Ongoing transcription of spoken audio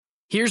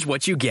Here's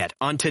what you get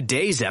on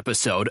today's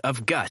episode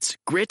of Guts,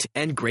 Grit,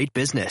 and Great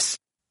Business.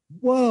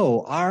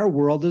 Whoa, our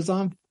world is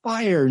on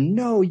fire.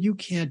 No, you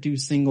can't do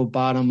single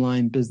bottom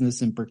line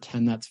business and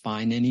pretend that's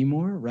fine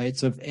anymore, right?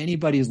 So if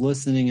anybody's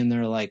listening and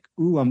they're like,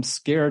 ooh, I'm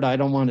scared, I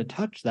don't want to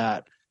touch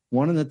that.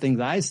 One of the things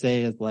I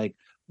say is like,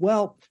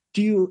 well,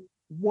 do you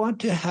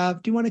want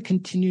to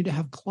continue to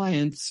have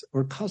clients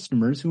or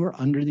customers who are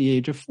under the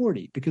age of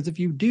 40? Because if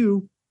you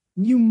do,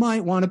 you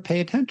might want to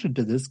pay attention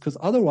to this, because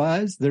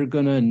otherwise they're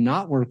going to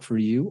not work for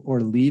you or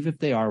leave if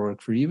they are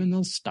work for you, and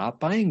they'll stop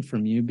buying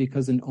from you,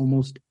 because in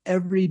almost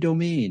every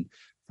domain,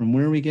 from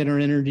where we get our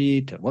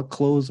energy to what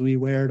clothes we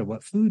wear to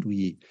what food we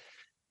eat,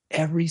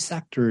 every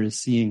sector is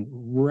seeing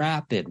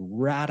rapid,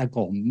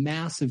 radical,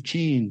 massive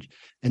change.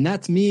 And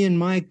that's me and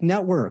my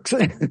networks.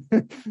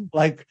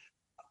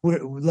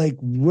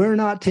 We're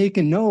not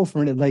taking no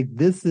for it. Like,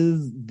 this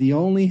is the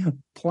only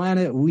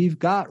planet we've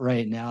got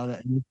right now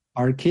that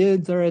our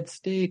kids are at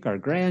stake, our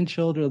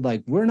grandchildren.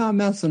 Like, we're not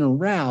messing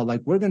around. Like,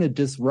 we're going to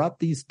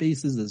disrupt these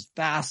spaces as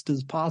fast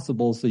as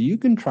possible. So you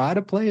can try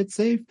to play it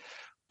safe,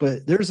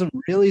 but there's some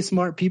really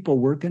smart people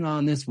working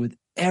on this with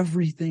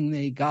everything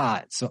they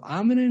got. So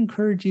I'm going to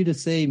encourage you to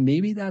say,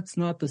 maybe that's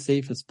not the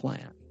safest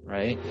plan,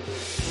 right?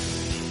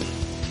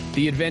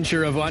 The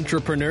adventure of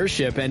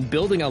entrepreneurship and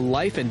building a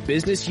life and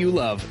business you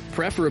love,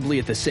 preferably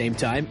at the same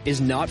time,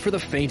 is not for the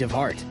faint of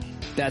heart.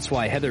 That's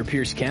why Heather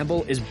Pierce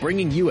Campbell is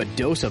bringing you a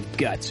dose of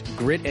guts,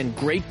 grit, and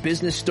great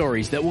business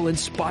stories that will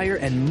inspire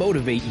and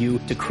motivate you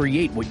to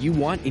create what you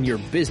want in your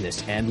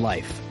business and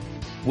life.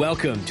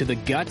 Welcome to the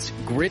Guts,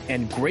 Grit,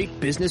 and Great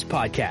Business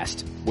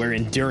Podcast, where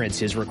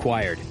endurance is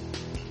required.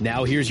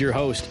 Now here's your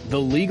host, the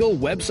legal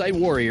website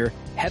warrior,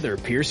 Heather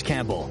Pierce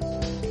Campbell.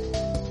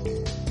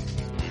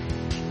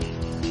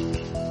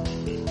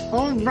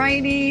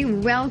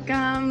 Alrighty,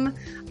 welcome.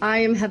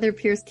 I am Heather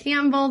Pierce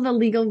Campbell, the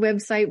legal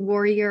website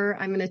warrior.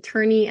 I'm an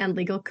attorney and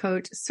legal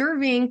coach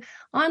serving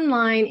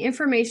online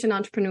information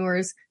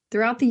entrepreneurs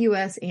throughout the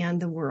U.S.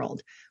 and the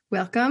world.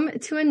 Welcome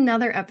to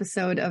another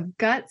episode of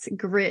Guts,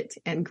 Grit,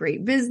 and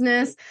Great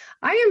Business.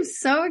 I am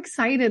so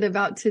excited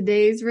about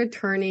today's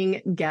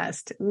returning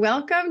guest.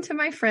 Welcome to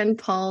my friend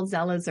Paul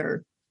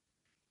Zelizer.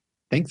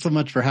 Thanks so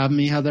much for having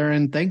me, Heather,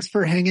 and thanks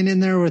for hanging in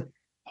there with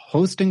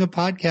hosting a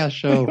podcast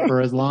show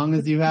for as long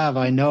as you have.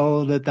 I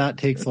know that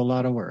takes a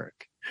lot of work.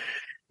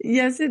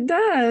 Yes, it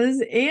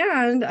does.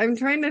 And I'm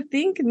trying to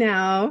think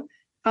now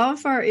how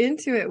far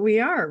into it we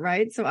are,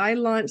 right? So I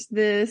launched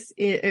this,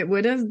 it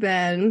would have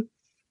been,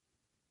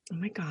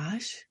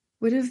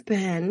 would have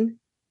been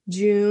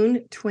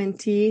June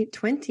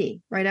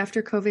 2020, right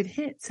after COVID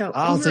hit. So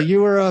so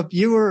you were a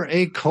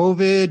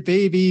COVID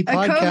baby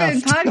podcast. A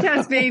COVID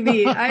podcast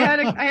baby. I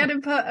had a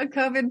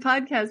COVID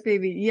podcast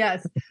baby.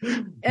 Yes.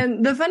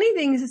 And the funny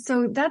thing is,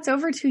 so that's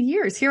over 2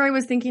 years. Here I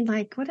was thinking,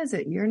 like, what is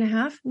it? Year and a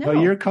half? No.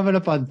 Oh, you're coming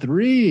up on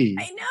 3.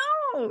 I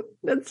know.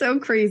 That's so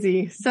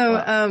crazy. So,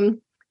 wow.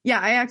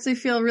 I actually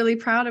feel really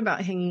proud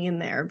about hanging in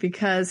there,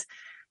 because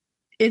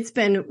it's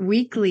been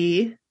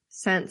weekly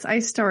since I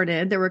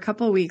started. There were a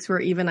couple of weeks where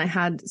even I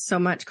had so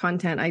much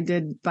content. I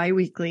did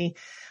bi-weekly.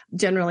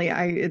 Generally,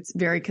 it's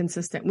very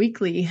consistent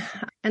weekly.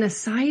 And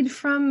aside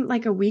from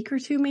like a week or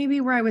two, maybe,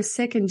 where I was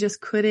sick and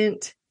just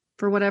couldn't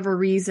for whatever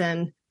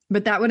reason,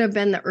 but that would have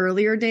been the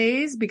earlier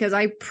days, because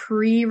I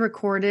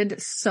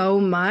pre-recorded so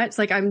much.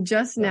 Like, I'm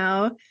just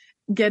now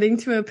getting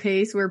to a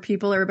pace where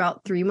people are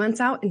about 3 months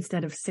out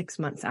instead of 6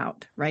 months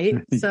out, right?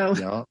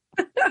 So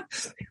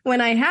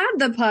when I had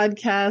the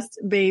podcast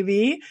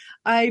baby,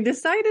 I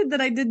decided that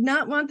I did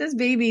not want this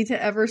baby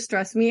to ever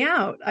stress me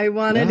out. I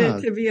wanted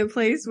it to be a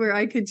place where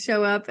I could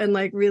show up and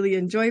like really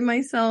enjoy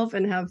myself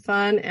and have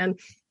fun. And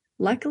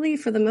luckily,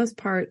 for the most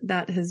part,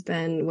 that has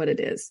been what it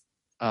is.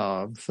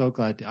 Oh, I'm so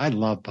glad. I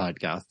love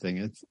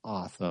podcasting. It's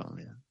awesome.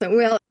 Yeah.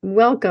 Well,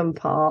 welcome,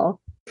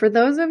 Paul. For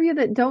those of you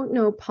that don't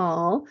know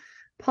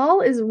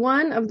Paul is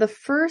one of the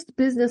first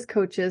business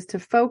coaches to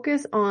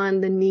focus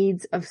on the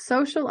needs of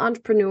social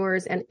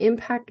entrepreneurs and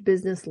impact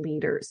business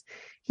leaders.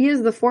 He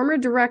is the former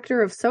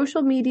director of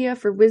social media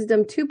for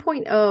Wisdom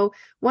 2.0,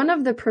 one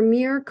of the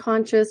premier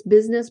conscious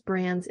business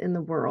brands in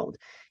the world.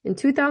 In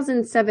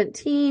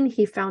 2017,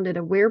 he founded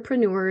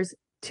Awarepreneurs.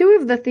 Two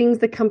of the things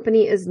the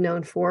company is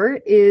known for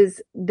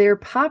is their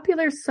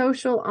popular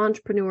social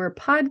entrepreneur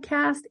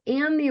podcast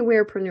and the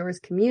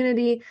Awarepreneurs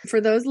community.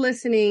 For those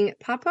listening,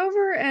 pop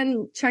over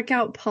and check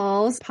out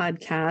Paul's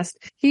podcast.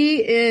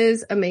 He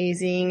is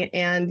amazing.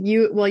 And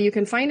you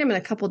can find him in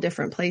a couple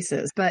different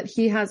places, but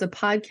he has a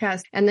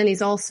podcast, and then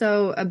he's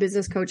also a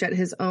business coach at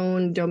his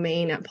own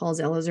domain at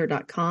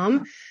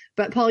paulzelizer.com.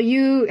 But Paul,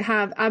 you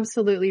have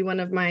absolutely one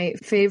of my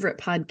favorite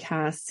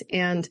podcasts,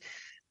 and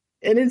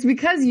it's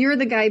because you're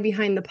the guy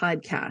behind the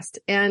podcast.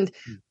 And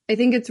I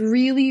think it's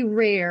really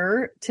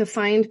rare to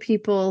find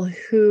people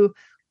who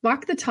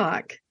walk the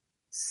talk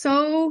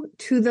so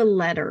to the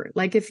letter.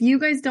 Like, if you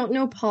guys don't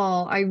know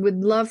Paul, I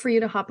would love for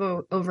you to hop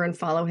over and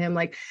follow him.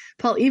 Like,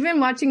 Paul,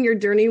 even watching your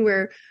journey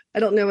where, I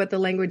don't know what the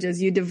language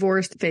is, you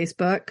divorced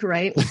Facebook,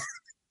 right?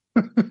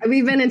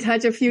 We've been in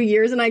touch a few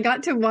years and I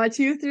got to watch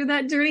you through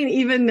that journey. And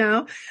even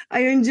now,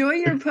 I enjoy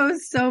your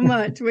posts so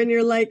much when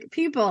you're like,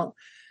 people,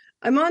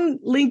 I'm on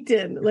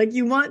LinkedIn. Like,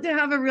 you want to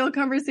have a real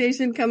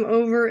conversation, come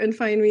over and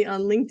find me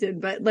on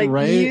LinkedIn. But like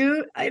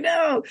I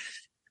know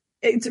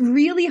it's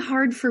really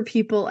hard for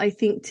people, I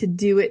think, to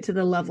do it to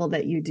the level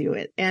that you do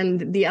it.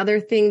 And the other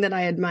thing that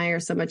I admire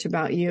so much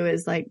about you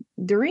is like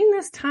during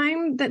this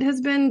time that has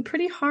been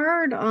pretty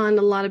hard on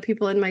a lot of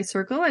people in my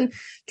circle, and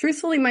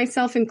truthfully,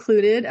 myself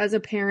included, as a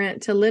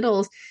parent to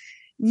littles,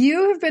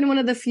 you have been one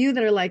of the few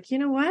that are like, you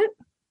know what?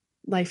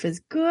 Life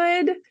is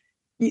good.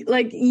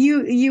 Like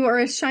you are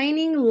a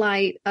shining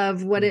light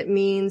of what it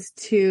means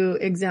to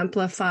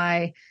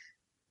exemplify,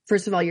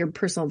 first of all, your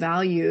personal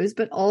values,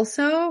 but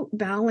also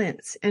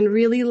balance and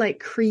really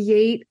like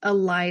create a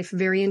life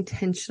very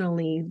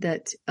intentionally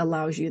that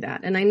allows you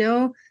that. And I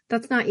know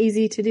that's not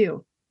easy to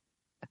do.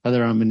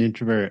 Heather, I'm an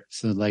introvert.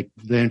 So like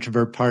the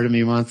introvert part of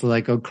me wants to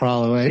like go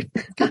crawl away.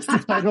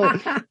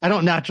 I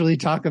don't naturally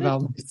talk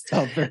about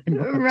myself very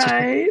much.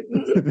 Right.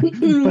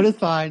 But it's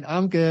fine.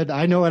 I'm good.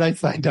 I know what I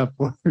signed up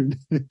for.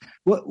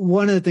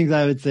 One of the things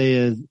I would say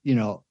is,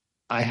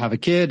 I have a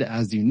kid,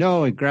 as you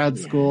know, at grad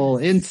school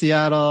in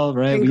Seattle,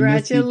 right?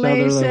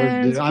 Congratulations, we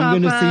miss each other.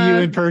 I'm going to see you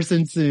in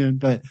person soon,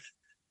 but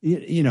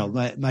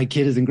my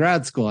kid is in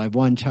grad school. I have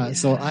one child. Yeah.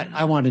 So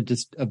I want to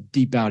just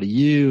deep out of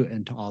you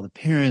and to all the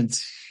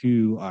parents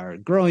who are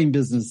growing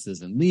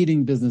businesses and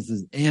leading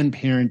businesses and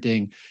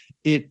parenting.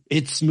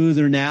 It's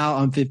smoother now.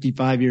 I'm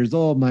 55 years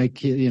old. My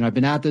kid, I've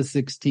been at this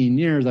 16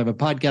 years. I have a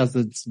podcast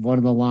that's one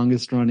of the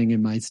longest running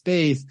in my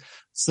space.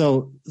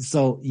 So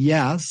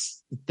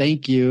yes,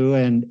 thank you.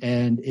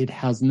 And it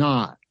has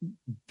not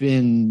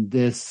been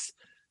this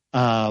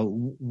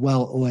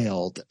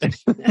well-oiled.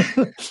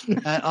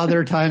 At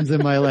other times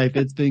in my life,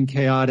 it's been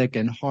chaotic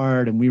and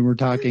hard. And we were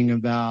talking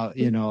about,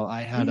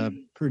 I had a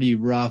pretty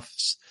rough,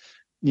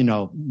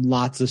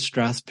 lots of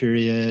stress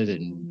period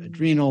and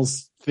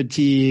adrenals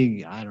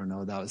fatigue. I don't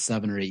know, that was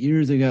 7 or 8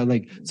 years ago.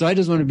 So I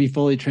just want to be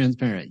fully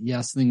transparent.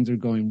 Yes, things are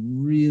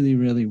going really,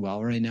 really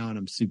well right now, and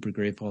I'm super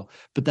grateful.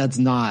 But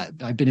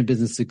I've been in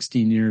business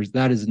 16 years.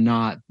 That has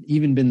not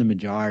even been the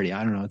majority.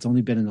 I don't know. It's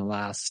only been in the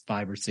last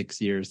 5 or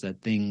 6 years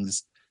that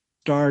things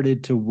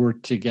started to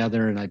work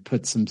together, and I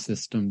put some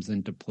systems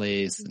into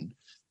place and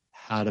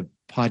had a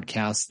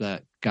podcast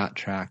that got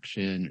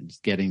traction and is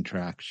getting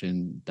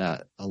traction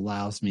that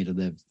allows me to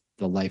live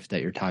the life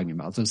that you're talking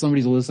about. So if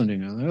somebody's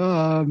listening,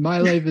 oh, my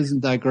life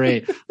isn't that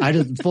great. I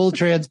just full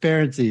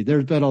transparency.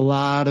 There's been a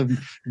lot of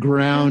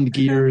ground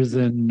gears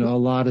and a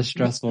lot of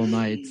stressful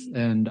nights,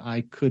 and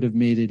I could have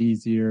made it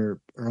easier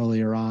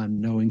earlier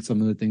on, knowing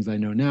some of the things I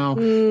know now,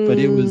 but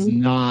it was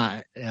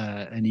not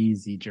an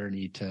easy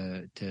journey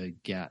to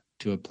get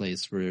to a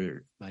place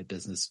where my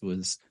business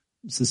was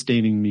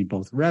sustaining me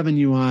both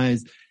revenue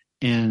wise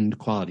and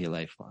quality of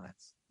life wise.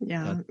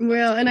 Yeah.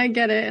 Well, and I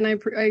get it. And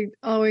I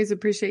always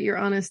appreciate your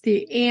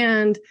honesty.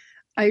 And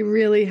I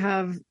really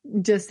have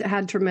just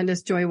had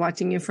tremendous joy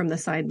watching you from the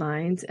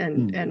sidelines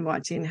and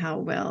watching how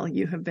well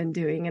you have been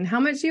doing and how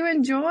much you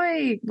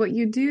enjoy what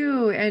you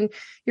do and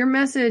your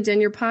message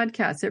and your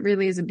podcast. It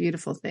really is a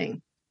beautiful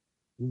thing.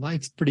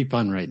 Life's pretty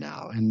fun right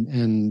now,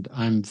 and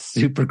I'm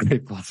super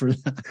grateful for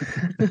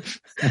that.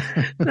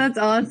 That's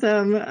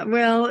awesome.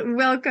 Well,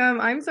 welcome.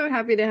 I'm so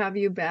happy to have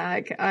you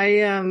back.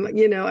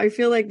 I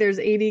feel like there's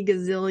 80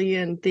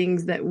 gazillion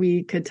things that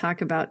we could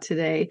talk about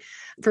today.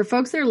 For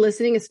folks that are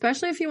listening,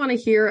 especially if you want to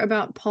hear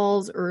about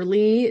Paul's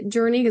early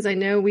journey, because I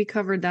know we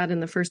covered that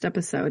in the first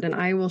episode, and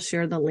I will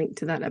share the link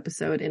to that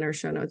episode in our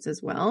show notes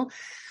as well.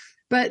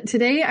 But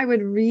today I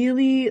would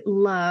really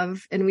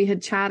love, and we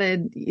had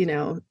chatted,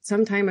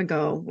 some time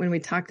ago when we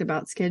talked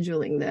about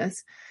scheduling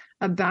this,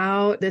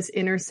 about this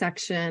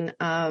intersection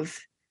of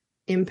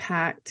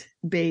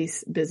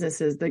impact-based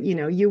businesses that,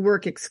 you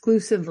work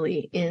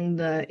exclusively in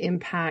the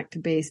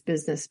impact-based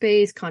business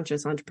space,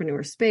 conscious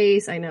entrepreneur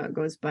space. I know it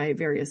goes by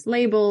various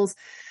labels.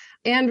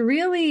 And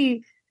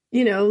really,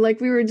 like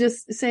we were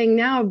just saying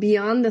now,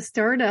 beyond the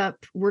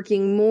startup,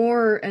 working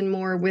more and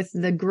more with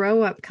the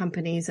grow-up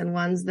companies and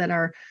ones that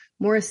are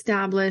more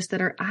established,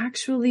 that are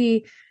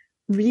actually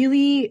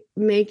really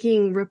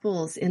making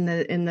ripples in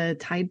the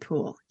tide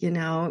pool,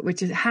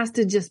 which has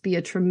to just be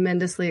a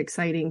tremendously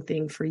exciting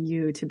thing for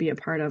you to be a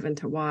part of and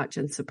to watch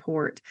and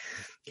support.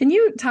 Can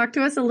you talk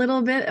to us a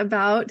little bit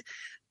about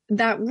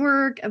that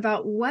work,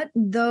 about what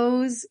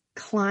those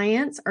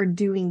clients are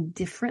doing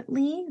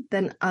differently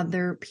than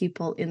other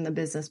people in the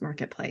business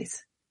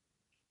marketplace?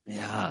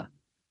 Yeah,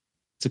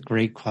 it's a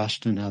great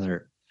question,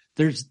 Heather.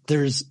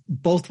 There's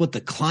both what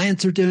the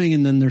clients are doing,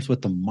 and then there's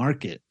what the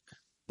market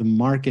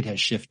has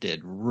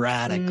shifted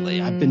radically.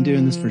 I've been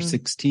doing this for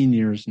 16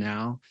 years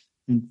now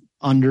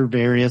under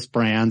various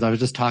brands. I was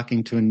just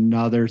talking to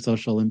another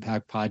social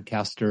impact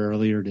podcaster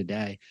earlier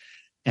today,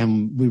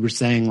 and we were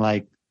saying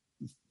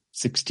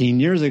 16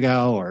 years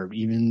ago or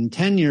even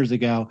 10 years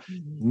ago,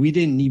 we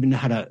didn't even know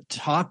how to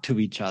talk to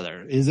each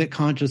other. Is it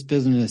conscious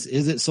business?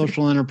 Is it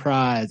social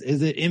enterprise?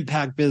 Is it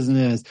impact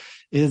business?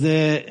 Is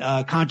it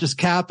conscious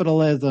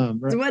capitalism?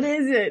 Right? What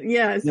is it?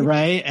 Yes.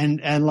 Right.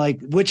 And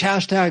like, which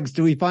hashtags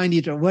do we find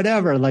each other?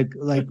 Whatever, like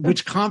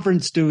which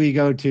conference do we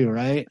go to?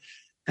 Right.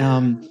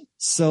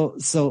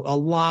 So a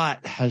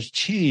lot has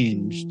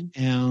changed,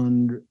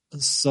 and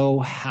so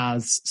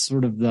has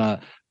sort of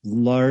the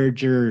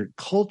larger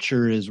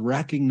culture is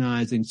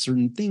recognizing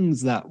certain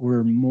things that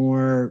were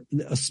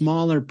a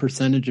smaller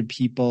percentage of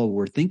people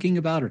were thinking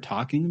about or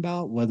talking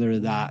about, whether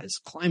that is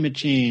climate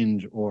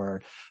change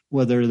or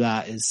whether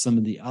that is some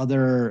of the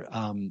other,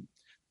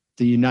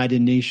 the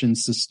United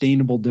Nations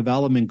Sustainable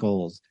Development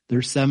Goals.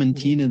 There's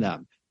 17 of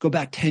them. Go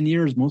back 10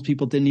 years, most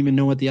people didn't even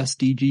know what the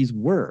SDGs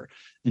were.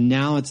 And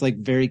now it's like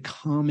very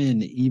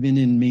common, even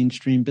in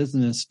mainstream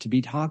business, to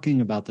be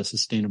talking about the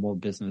sustainable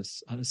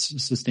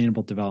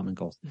development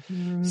goals.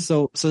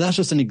 So that's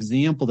just an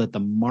example that the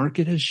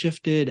market has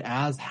shifted,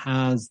 as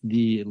has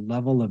the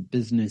level of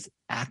business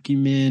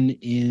acumen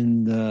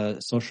in the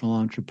social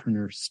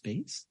entrepreneur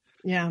space.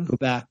 Yeah. Go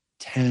back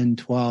 10,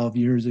 12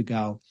 years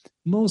ago,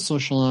 most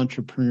social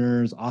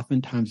entrepreneurs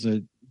oftentimes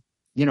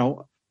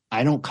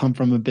I don't come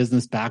from a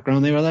business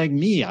background. They were like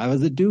me. I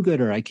was a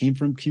do-gooder. I came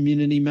from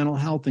community mental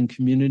health and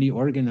community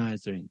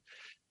organizing,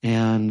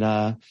 and,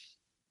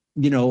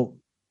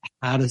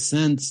 had a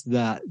sense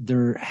that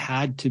there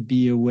had to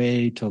be a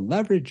way to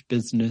leverage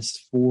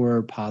business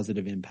for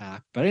positive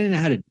impact, but I didn't know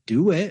how to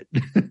do it.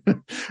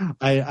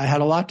 I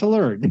had a lot to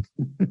learn,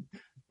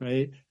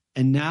 right?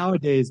 And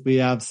nowadays we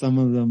have some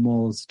of the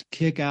most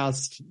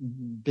kick-ass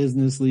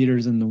business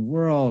leaders in the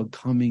world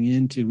coming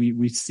into,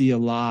 we see a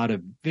lot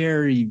of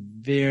very,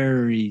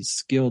 very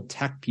skilled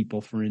tech people,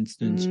 for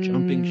instance,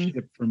 jumping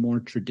ship from more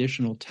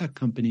traditional tech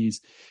companies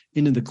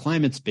into the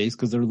climate space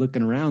because they're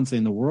looking around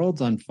saying the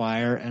world's on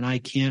fire and I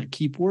can't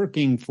keep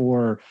working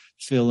for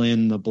fill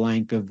in the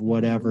blank of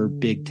whatever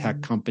big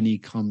tech company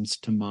comes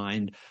to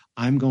mind.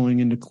 I'm going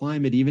into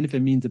climate, even if it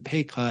means a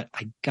pay cut,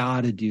 I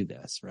gotta do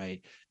this,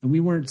 right? And we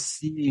weren't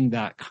seeing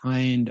that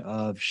kind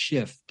of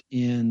shift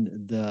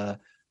in the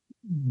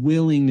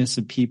willingness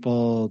of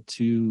people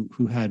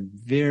who had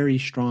very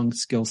strong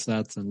skill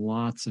sets and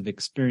lots of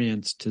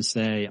experience to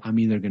say, I'm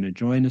either going to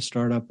join a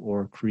startup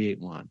or create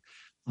one.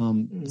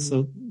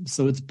 So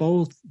it's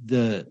both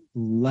the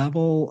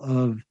level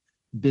of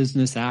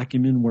business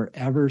acumen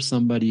wherever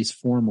somebody's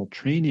formal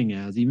training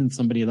is, even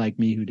somebody like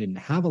me who didn't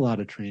have a lot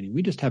of training.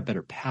 We just have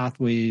better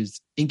pathways,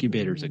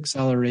 incubators,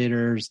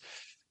 accelerators,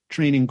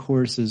 training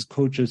courses,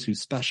 coaches who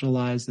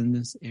specialize in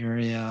this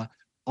area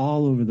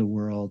all over the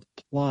world.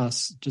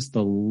 Plus, just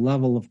the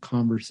level of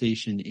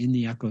conversation in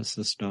the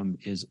ecosystem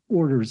is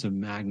orders of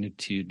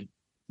magnitude,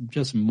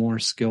 just more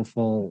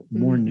skillful,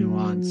 more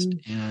nuanced,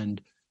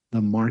 and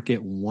the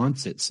market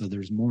wants it. So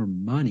there's more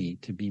money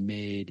to be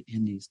made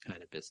in these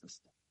kind of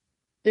businesses.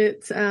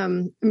 It's,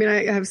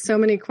 I have so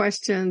many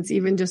questions,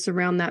 even just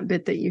around that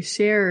bit that you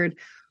shared.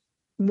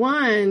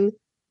 One,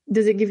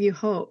 does it give you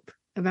hope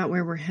about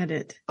where we're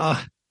headed?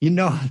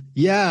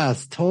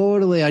 Yes,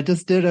 totally. I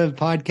just did a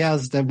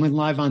podcast that went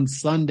live on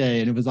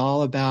Sunday, and it was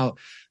all about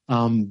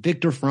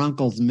Viktor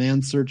Frankl's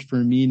Man's Search for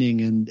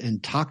Meaning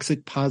and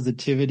toxic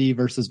positivity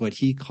versus what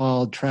he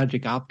called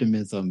tragic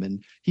optimism.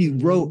 And he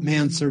wrote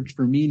Man's Search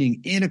for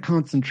Meaning in a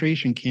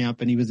concentration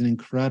camp, and he was an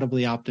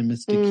incredibly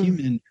optimistic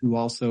human who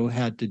also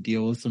had to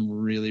deal with some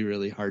really,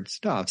 really hard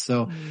stuff.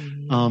 So,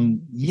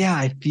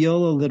 I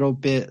feel a little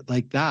bit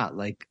like that.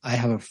 Like I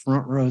have a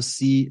front row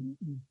seat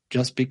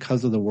just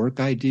because of the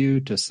work I do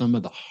to some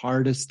of the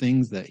hardest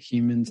things that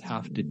humans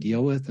have to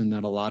deal with, and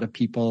that a lot of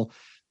people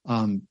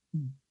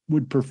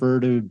would prefer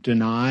to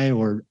deny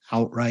or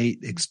outright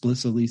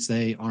explicitly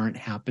say aren't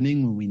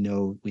happening when we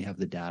know we have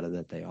the data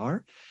that they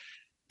are.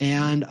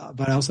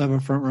 But I also have a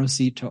front row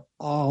seat to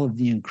all of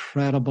the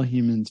incredible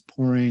humans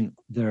pouring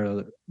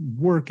their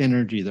work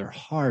energy, their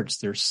hearts,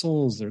 their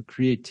souls, their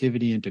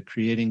creativity into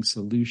creating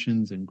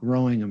solutions and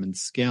growing them and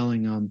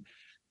scaling them.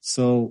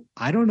 So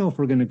I don't know if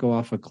we're going to go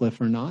off a cliff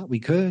or not. We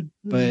could,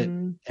 but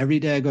every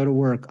day I go to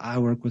work, I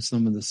work with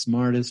some of the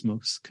smartest,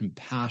 most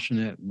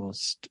compassionate,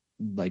 most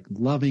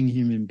loving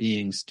human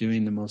beings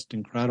doing the most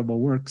incredible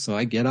work. So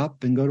I get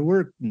up and go to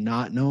work,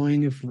 not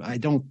knowing I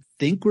don't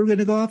think we're going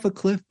to go off a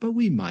cliff, but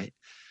we might.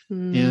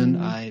 And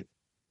I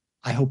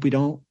hope we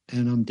don't.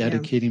 And I'm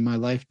dedicating my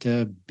life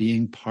to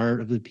being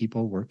part of the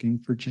people working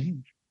for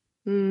change.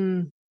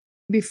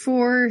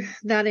 Before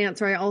that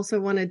answer, I also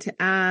wanted to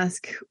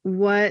ask,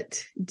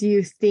 what do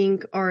you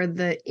think are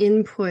the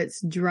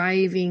inputs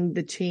driving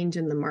the change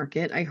in the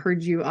market? I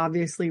heard you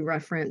obviously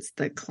reference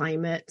the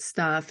climate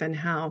stuff and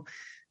how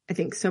I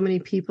think so many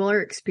people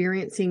are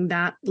experiencing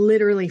that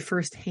literally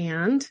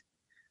firsthand,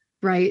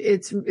 right?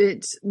 It's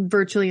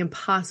virtually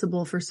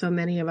impossible for so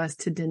many of us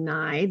to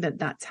deny that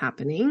that's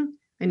happening.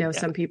 I know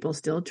some people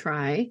still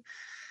try.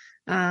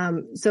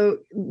 So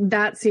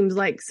that seems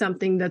like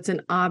something that's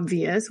an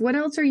obvious. What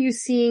else are you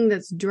seeing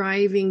that's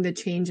driving the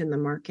change in the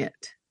market?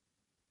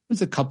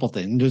 There's a couple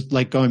things. Just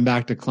like going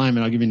back to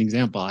climate, I'll give you an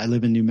example. I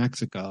live in New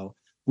Mexico.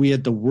 We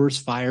had the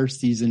worst fire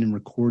season in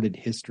recorded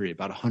history,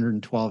 about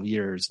 112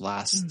 years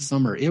last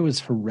summer. It was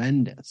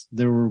horrendous.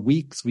 There were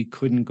weeks we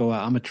couldn't go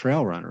out. I'm a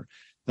trail runner.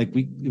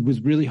 It was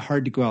really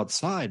hard to go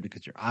outside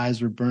because your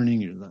eyes were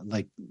burning.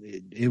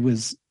 It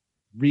was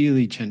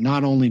really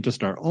not only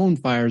just our own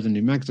fires in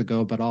New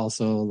Mexico, but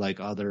also like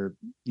other,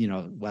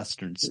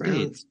 Western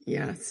states.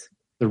 Yes.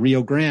 The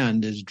Rio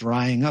Grande is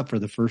drying up for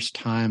the first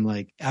time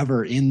like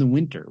ever in the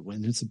winter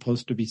when it's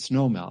supposed to be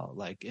snowmelt.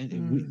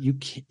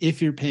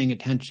 If you're paying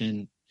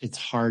attention, it's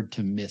hard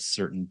to miss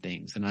certain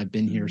things. And I've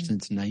been here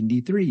since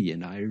 93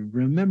 and I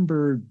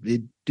remember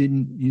it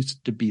didn't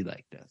used to be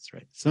like this.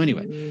 Right. So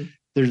anyway,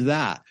 there's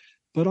that,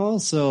 but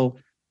also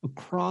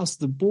across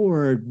the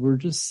board, we're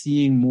just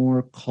seeing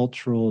more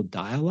cultural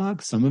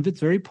dialogue. Some of it's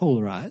very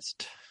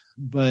polarized,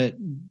 but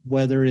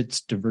whether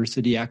it's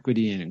diversity,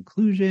 equity, and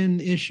inclusion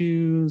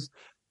issues,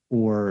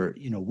 or,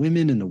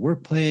 women in the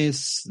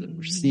workplace,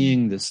 we're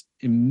seeing this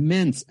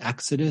immense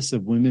exodus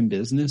of women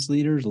business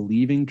leaders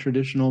leaving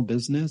traditional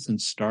business and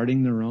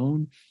starting their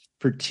own,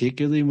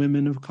 particularly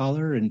women of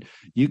color. And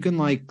you can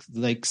like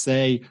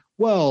say,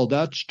 well,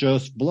 that's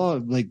just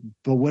blood,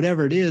 but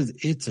whatever it is,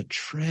 it's a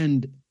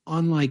trend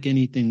unlike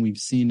anything we've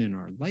seen in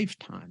our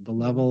lifetime. The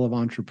level of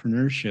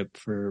entrepreneurship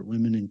for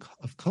women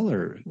of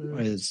color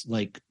is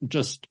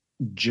just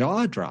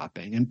jaw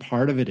dropping. And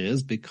part of it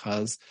is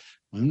because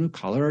women of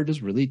color are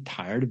just really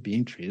tired of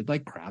being treated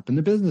like crap in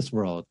the business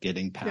world,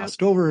 getting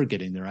passed over,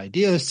 getting their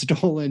ideas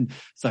stolen,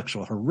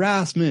 sexual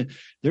harassment.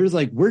 There's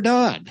we're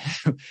done.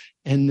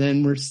 And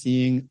then we're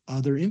seeing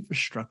other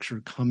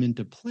infrastructure come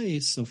into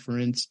place. So for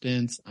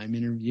instance, I'm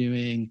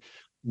interviewing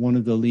one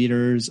of the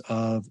leaders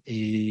of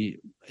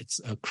it's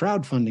a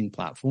crowdfunding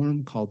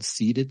platform called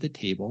Seat at the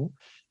Table.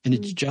 And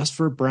it's just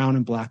for brown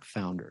and black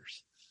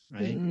founders,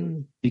 right?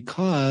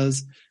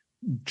 Because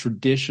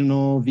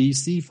traditional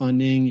VC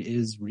funding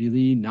is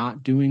really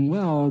not doing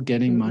well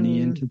getting money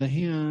into the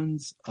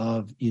hands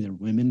of either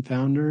women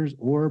founders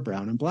or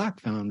brown and black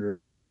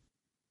founders.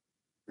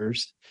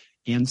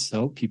 And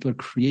so people are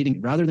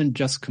creating, rather than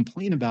just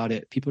complain about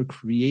it, people are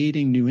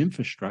creating new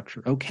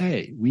infrastructure.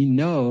 Okay, we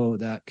know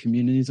that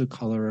communities of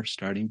color are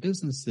starting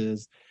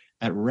businesses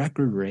at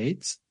record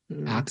rates.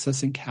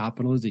 Accessing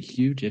capital is a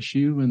huge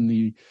issue,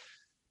 and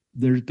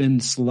there's been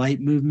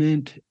slight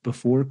movement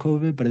before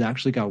COVID, but it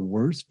actually got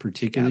worse,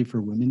 particularly for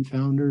women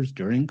founders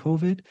during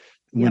COVID. It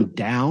went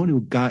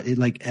down.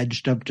 It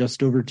edged up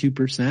just over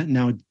 2%.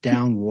 Now it's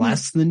down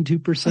less than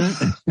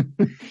 2%.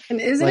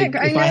 And isn't it?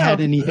 If I had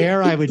any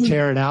hair, I would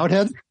tear it out.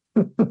 I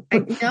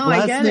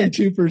less than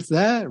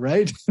 2%,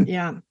 right?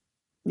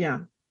 Yeah.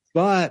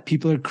 But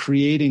people are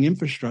creating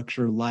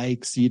infrastructure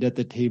like Seat at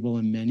the Table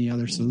and many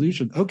other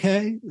solutions.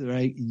 Okay,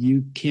 right? You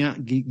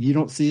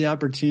don't see the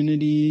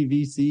opportunity,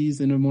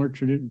 VCs in a more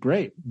traditional,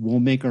 great, we'll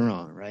make our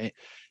own, right?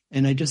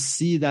 And I just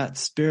see that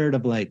spirit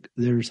of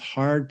there's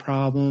hard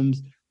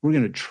problems. We're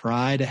going to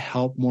try to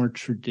help more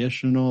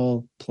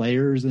traditional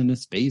players in a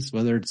space,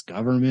 whether it's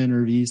government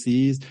or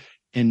VCs.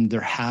 And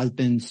there has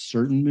been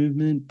certain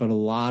movement, but a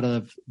lot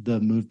of the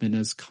movement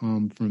has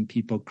come from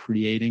people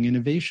creating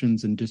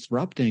innovations and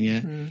disrupting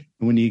it. And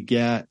when you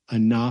get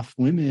enough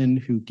women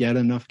who get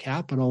enough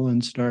capital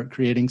and start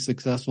creating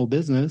successful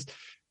business,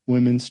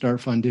 women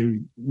start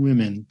funding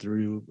women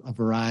through a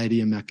variety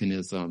of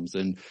mechanisms,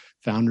 and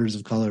founders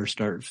of color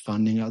start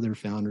funding other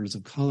founders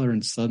of color.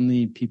 And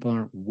suddenly people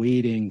aren't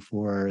waiting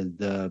for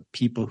the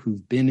people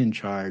who've been in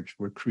charge.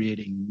 We're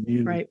creating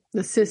new.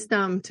 The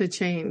system to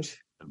change.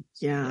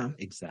 Yeah,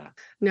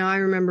 exactly. No, I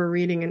remember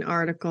reading an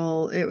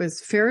article. It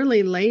was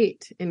fairly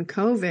late in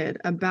COVID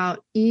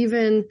about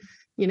even,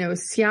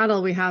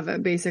 Seattle, we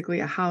have basically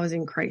a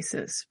housing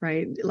crisis,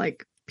 right?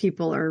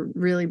 People are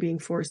really being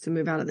forced to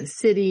move out of the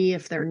city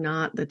if they're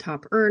not the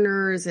top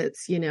earners.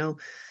 It's,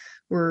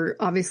 we're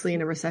obviously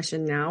in a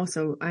recession now.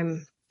 So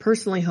I'm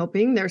personally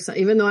hoping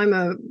even though I'm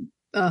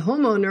a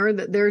homeowner,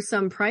 that there's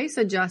some price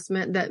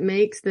adjustment that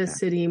makes this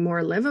city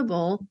more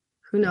livable.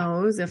 Who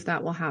knows if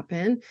that will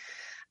happen?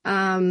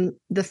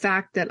 The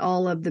fact that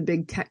all of the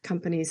big tech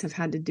companies have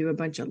had to do a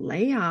bunch of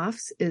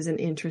layoffs is an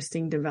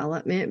interesting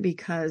development,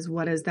 because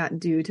what does that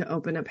do to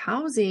open up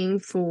housing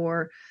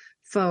for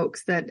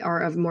folks that are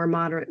of more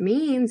moderate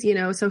means,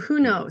 so who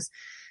knows?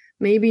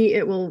 Maybe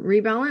it will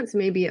rebalance,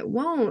 maybe it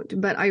won't.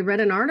 But I read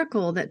an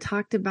article that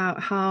talked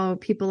about how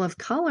people of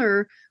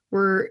color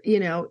were,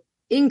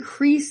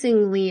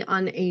 increasingly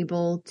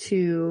unable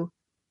to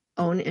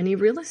own any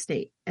real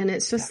estate. And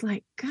it's just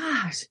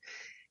gosh,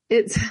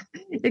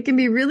 it can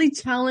be really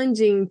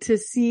challenging to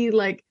see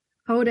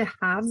how to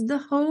have the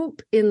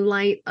hope in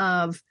light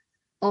of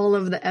all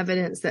of the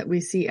evidence that we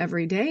see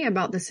every day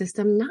about the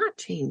system not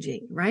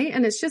changing, right?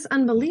 And it's just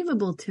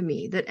unbelievable to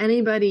me that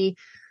anybody,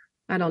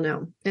 I don't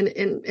know.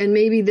 And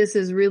maybe this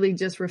is really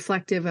just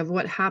reflective of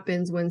what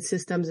happens when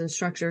systems and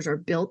structures are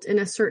built in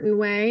a certain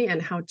way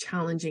and how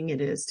challenging it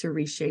is to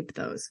reshape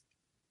those.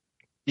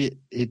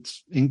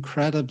 It's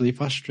incredibly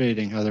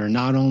frustrating, Heather.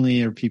 Not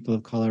only are people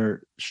of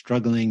color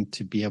struggling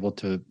to be able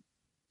to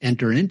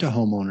enter into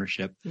home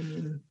ownership.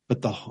 Mm-hmm.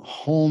 But the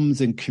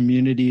homes and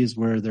communities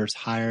where there's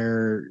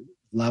higher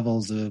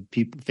levels of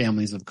people,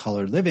 families of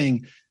color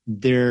living,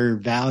 they're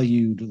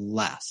valued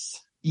less.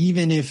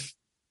 Even if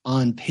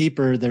on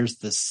paper there's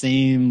the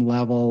same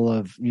level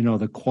of,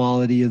 the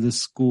quality of the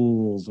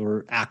schools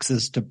or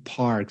access to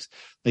parks,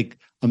 like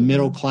a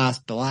middle class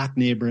Black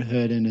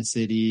neighborhood in a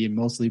city,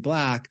 mostly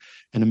Black,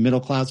 and a middle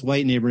class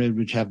white neighborhood,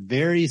 which have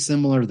very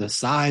similar, the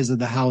size of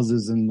the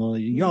houses and the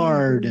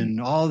yard and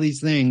all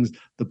these things.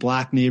 The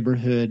Black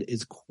neighborhood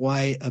is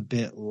quite a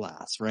bit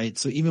less, right?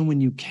 So even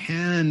when you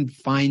can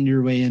find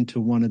your way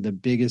into one of the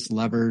biggest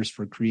levers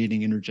for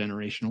creating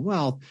intergenerational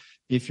wealth,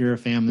 if you're a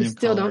family of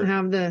color, still don't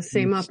have the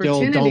same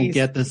opportunities. Still don't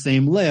get the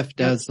same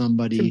lift as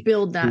somebody to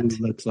build that who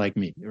looks like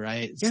me,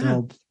 right? Yeah.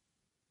 So,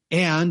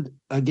 and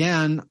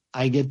again,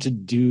 I get to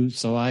do,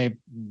 so I'm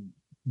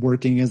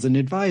working as an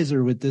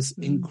advisor with this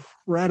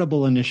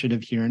incredible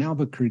initiative here in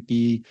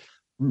Albuquerque,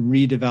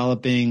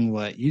 redeveloping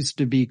what used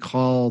to be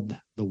called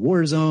the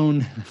war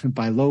zone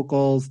by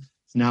locals.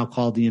 It's now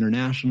called the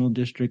International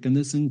District. And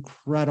this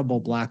incredible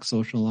Black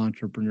social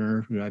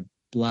entrepreneur who I'm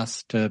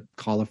blessed to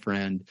call a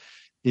friend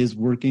is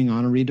working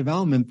on a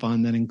redevelopment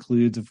fund that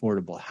includes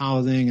affordable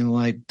housing,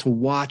 and to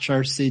watch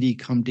our city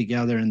come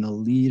together and the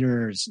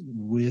leaders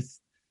with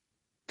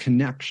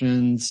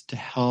connections to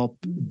help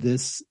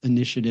this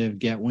initiative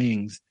get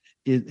wings.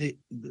 So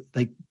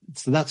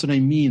that's what I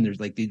mean. There's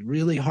these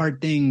really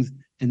hard things,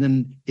 and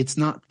then it's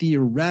not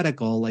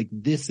theoretical, like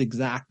this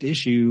exact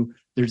issue.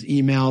 There's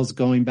emails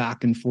going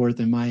back and forth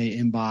in my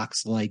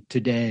inbox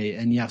today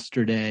and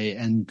yesterday,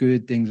 and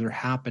good things are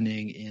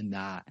happening in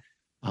that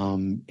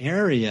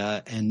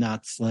area. And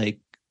that's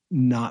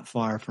not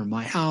far from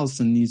my house.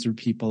 And these are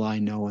people I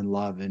know and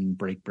love and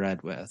break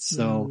bread with.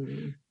 So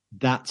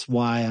that's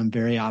why I'm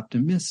very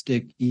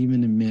optimistic,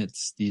 even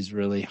amidst these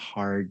really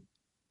hard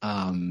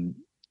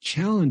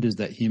challenges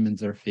that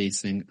humans are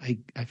facing.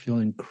 I feel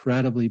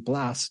incredibly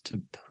blessed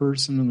to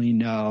personally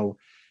know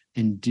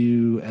and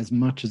do as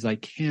much as I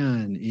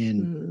can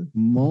in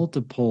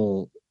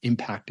multiple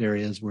impact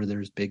areas where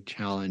there's big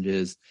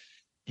challenges.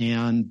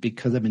 And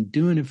because I've been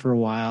doing it for a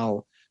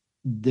while,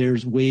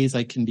 there's ways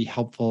I can be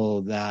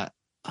helpful that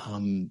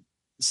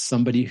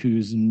somebody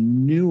who's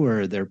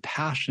newer, they're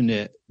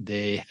passionate,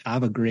 they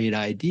have a great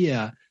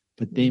idea,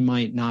 but they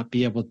might not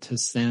be able to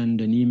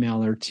send an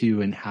email or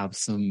two and have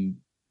some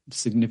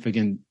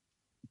significant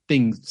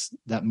things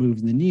that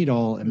move the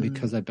needle. And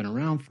because I've been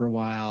around for a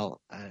while,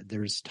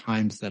 there's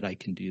times that I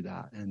can do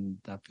that. And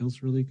that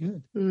feels really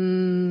good.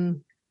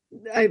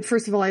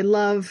 First of all, I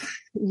love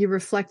you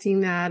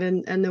reflecting that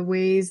and the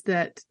ways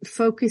that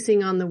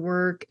focusing on the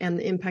work and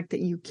the impact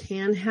that you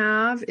can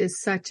have is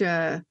such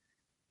a,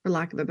 for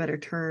lack of a better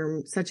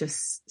term, such a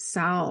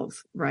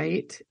salve,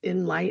 right?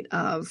 In light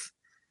of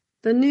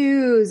the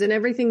news and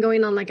everything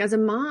going on, as a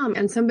mom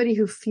and somebody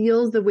who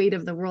feels the weight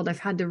of the world, I've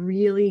had to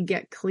really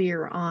get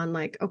clear on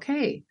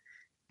okay,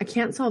 I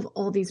can't solve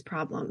all these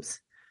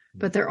problems,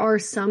 but there are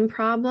some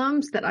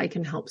problems that I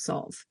can help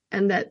solve,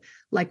 and that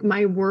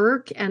my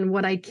work and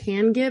what I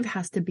can give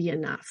has to be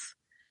enough.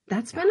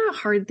 That's been a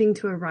hard thing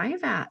to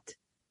arrive at.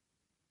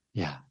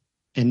 Yeah.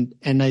 And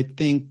I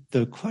think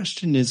the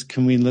question is,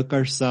 can we look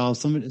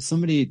ourselves,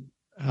 somebody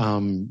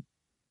who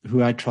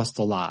I trust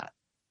a lot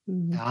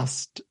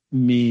asked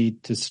me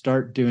to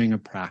start doing a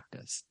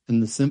practice.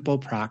 And the simple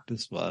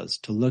practice was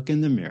to look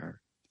in the mirror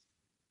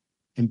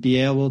and be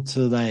able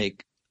to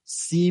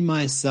see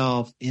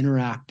myself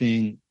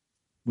interacting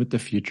with the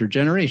future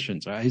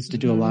generations. I used to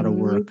do a lot of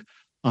work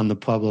on the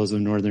pueblos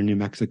of northern New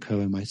Mexico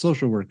in my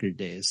social worker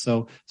days.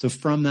 So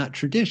from that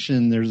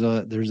tradition,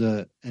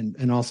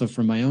 and also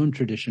from my own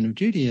tradition of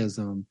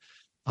Judaism,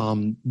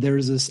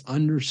 there's this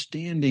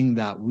understanding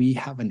that we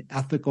have an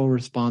ethical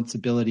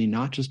responsibility,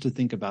 not just to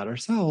think about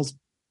ourselves,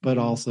 but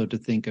also to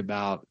think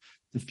about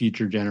the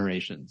future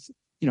generations.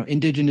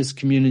 Indigenous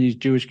communities,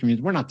 Jewish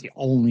communities, we're not the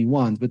only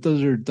ones, but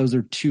those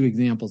are two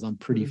examples I'm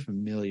pretty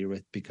familiar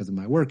with because of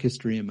my work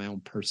history and my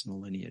own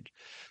personal lineage.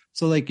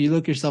 So you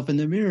look yourself in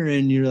the mirror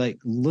and you're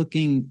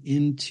looking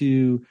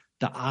into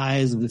the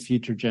eyes of the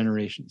future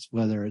generations,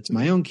 whether it's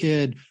my own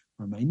kid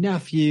or my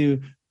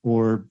nephew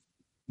or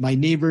my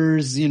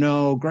neighbor's,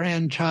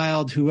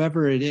 grandchild,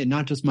 whoever it is,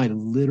 not just my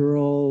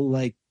literal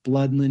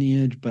blood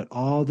lineage, but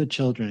all the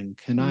children.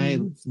 Can I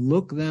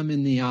look them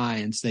in the eye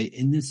and say,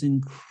 in this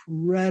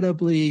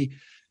incredibly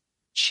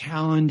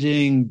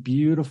challenging,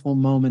 beautiful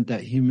moment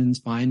that humans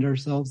find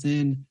ourselves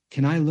in,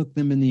 can I look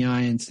them in the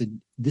eye and say,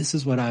 this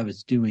is what I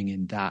was doing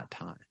in that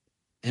time?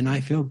 And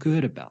I feel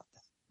good about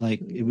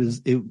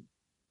that.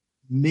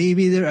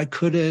 Maybe I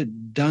could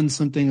have done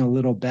something a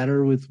little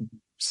better with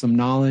some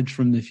knowledge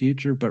from the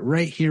future, but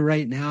right here,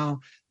 right now,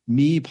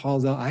 me,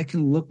 Paul Zell, I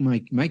can look,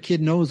 my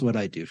kid knows what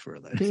I do for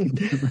a living,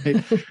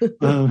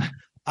 right?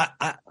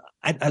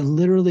 I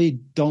literally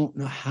don't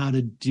know how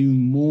to do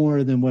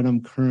more than what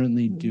I'm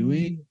currently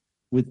doing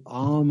with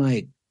all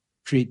my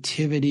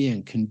creativity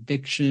and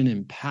conviction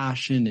and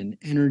passion and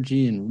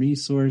energy and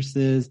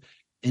resources.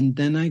 And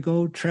then I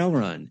go trail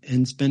run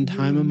and spend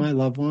time with my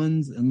loved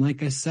ones. And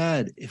like I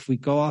said, if we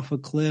go off a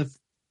cliff,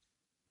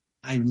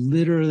 I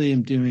literally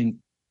am doing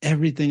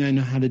everything I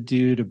know how to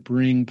do to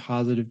bring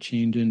positive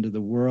change into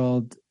the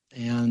world.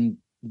 And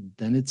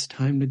then it's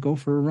time to go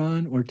for a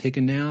run or take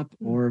a nap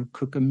or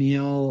cook a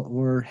meal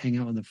or hang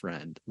out with a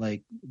friend.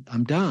 Like,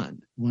 I'm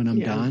done when I'm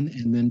done.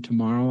 And then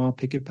tomorrow I'll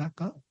pick it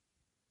back up.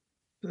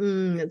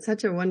 It's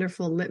such a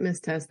wonderful litmus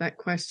test, that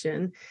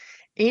question.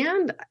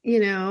 And,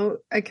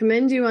 I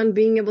commend you on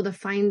being able to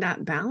find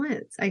that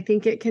balance. I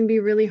think it can be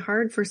really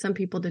hard for some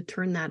people to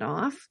turn that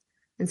off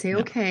and say,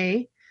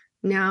 okay,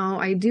 now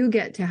I do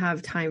get to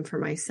have time for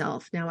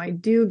myself. Now I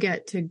do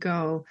get to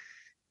go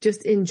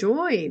just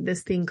enjoy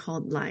this thing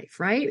called life,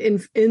 right?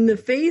 In the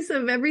face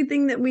of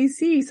everything that we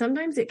see,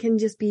 sometimes it can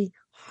just be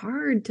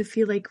hard to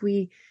feel like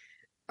we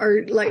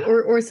are like,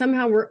 or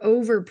somehow we're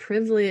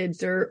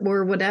overprivileged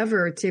or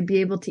whatever to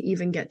be able to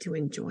even get to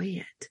enjoy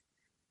it.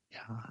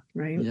 Yeah.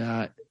 Right.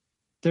 Yeah.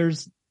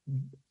 There's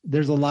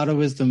a lot of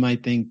wisdom, I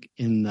think,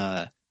 in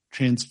the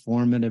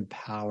transformative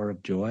power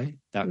of joy.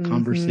 That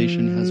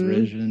conversation has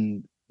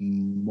risen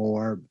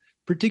more,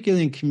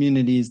 particularly in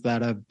communities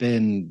that have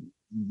been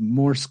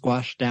more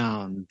squashed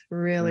down.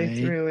 Really, right?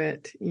 Through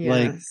it.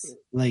 Yes.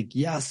 Like,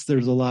 yes,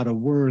 there's a lot of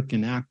work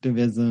and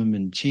activism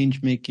and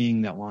change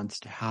making that wants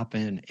to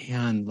happen.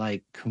 And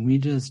like, can we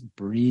just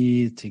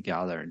breathe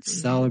together and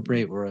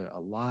celebrate we're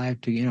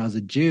alive to, as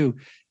a Jew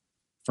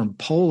from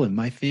Poland,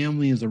 my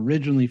family is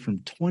originally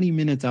from 20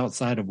 minutes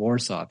outside of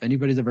Warsaw. If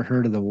anybody's ever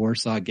heard of the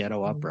Warsaw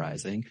Ghetto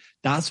Uprising,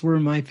 that's where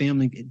my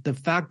family, the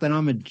fact that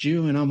I'm a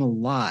Jew and I'm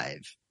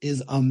alive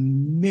is a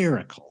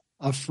miracle,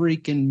 a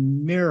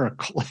freaking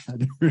miracle.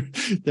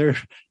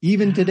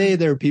 Even today,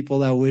 there are people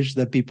that wish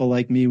that people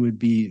like me would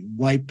be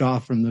wiped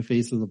off from the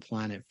face of the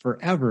planet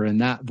forever. And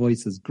that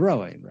voice is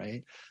growing,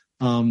 right?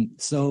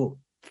 So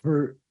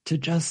to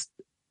just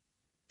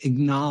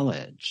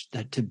acknowledge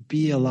that to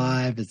be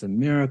alive is a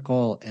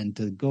miracle, and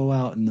to go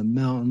out in the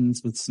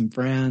mountains with some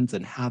friends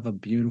and have a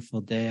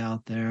beautiful day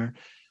out there,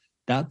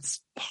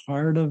 that's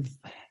part of,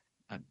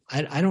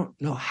 I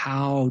don't know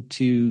how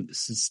to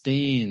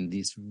sustain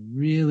these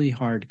really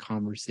hard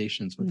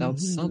conversations without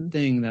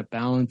something that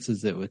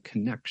balances it with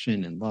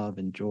connection and love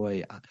and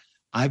joy.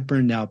 I've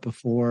burned out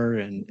before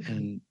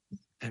and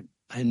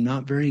I'm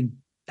not very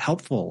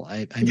helpful.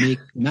 I make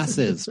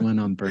messes when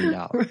I'm burned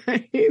out.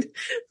 Right.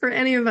 For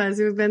any of us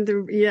who have been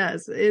through,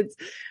 yes, it's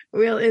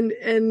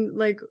and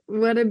like,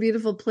 what a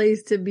beautiful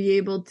place to be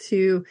able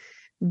to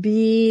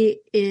be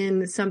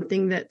in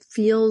something that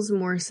feels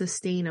more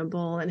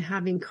sustainable and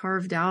having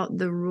carved out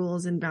the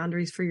rules and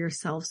boundaries for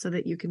yourself so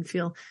that you can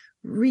feel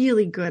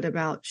really good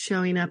about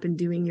showing up and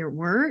doing your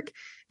work.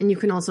 And you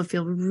can also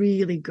feel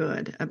really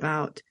good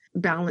about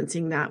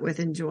balancing that with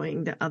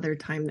enjoying the other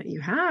time that you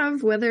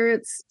have, whether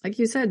it's, like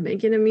you said,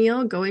 making a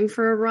meal, going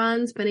for a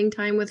run, spending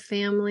time with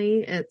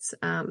family. It's,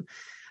 I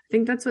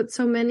think that's what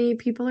so many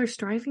people are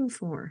striving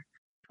for.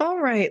 All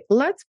right,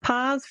 let's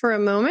pause for a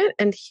moment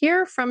and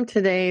hear from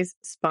today's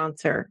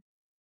sponsor.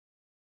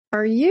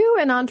 Are you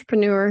an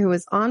entrepreneur who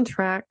is on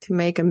track to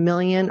make $1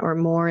 million or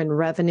more in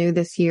revenue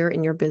this year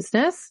in your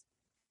business?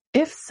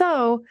 If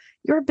so,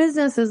 your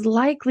business is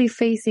likely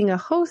facing a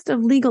host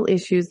of legal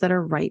issues that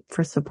are ripe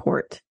for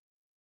support.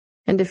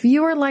 And if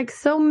you are like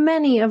so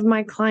many of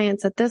my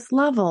clients at this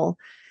level,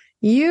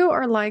 you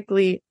are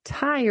likely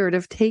tired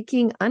of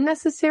taking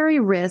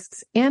unnecessary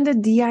risks and a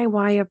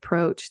DIY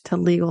approach to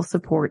legal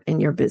support in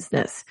your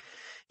business.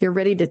 You're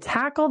ready to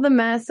tackle the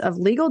mess of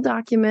legal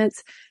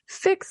documents,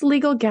 fix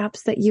legal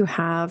gaps that you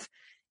have.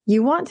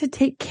 You want to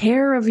take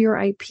care of your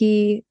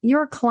IP,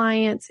 your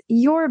clients,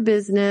 your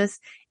business,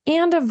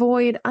 and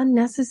avoid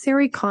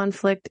unnecessary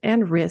conflict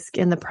and risk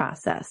in the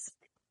process.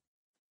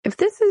 If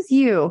this is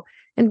you,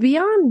 and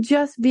beyond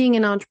just being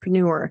an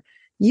entrepreneur,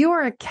 you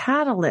are a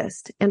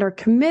catalyst and are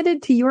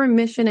committed to your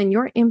mission and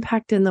your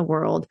impact in the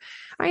world,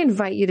 I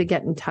invite you to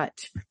get in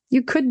touch.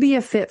 You could be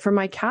a fit for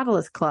my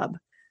Catalyst Club,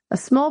 a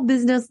small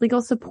business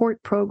legal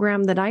support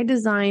program that I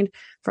designed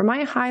for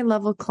my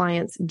high-level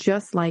clients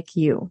just like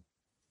you.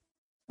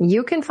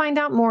 You can find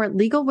out more at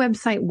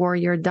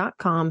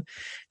legalwebsitewarrior.com.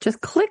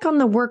 Just click on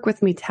the Work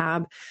With Me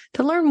tab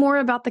to learn more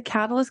about the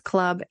Catalyst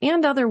Club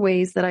and other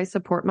ways that I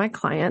support my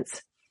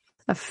clients.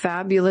 A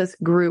fabulous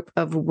group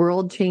of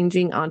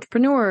world-changing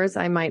entrepreneurs,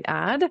 I might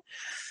add.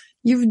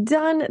 You've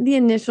done the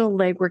initial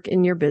legwork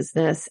in your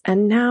business,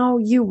 and now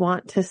you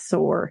want to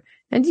soar.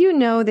 And you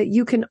know that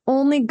you can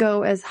only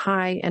go as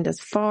high and as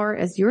far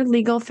as your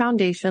legal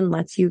foundation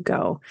lets you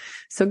go.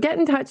 So get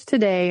in touch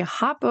today.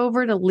 Hop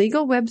over to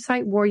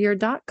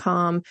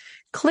legalwebsitewarrior.com,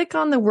 click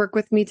on the Work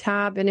With Me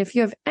tab, and if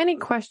you have any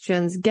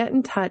questions, get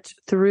in touch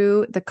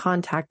through the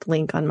contact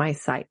link on my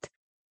site.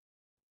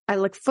 I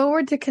look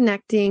forward to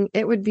connecting.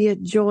 It would be a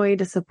joy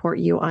to support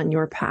you on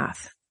your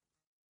path.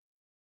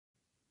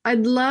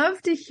 I'd love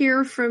to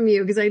hear from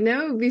you, because I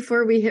know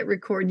before we hit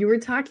record, you were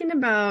talking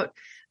about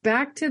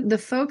back to the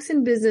folks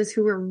in business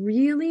who are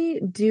really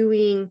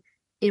doing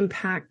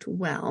impact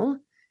well,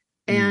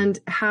 and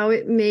how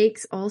it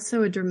makes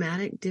also a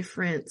dramatic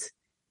difference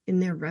in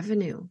their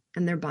revenue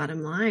and their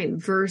bottom line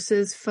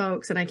versus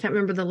folks, and I can't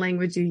remember the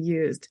language you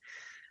used,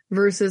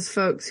 versus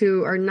folks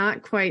who are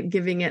not quite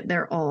giving it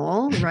their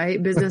all,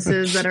 right?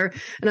 Businesses that are,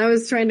 and I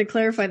was trying to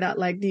clarify that,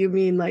 like, do you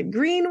mean like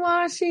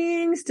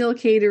greenwashing, still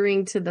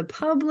catering to the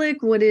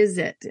public? What is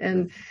it?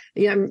 And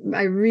yeah,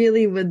 I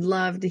really would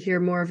love to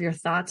hear more of your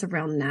thoughts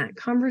around that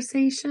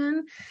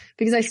conversation,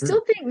 because I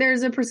still think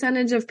there's a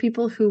percentage of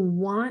people who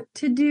want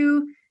to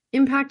do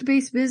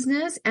impact-based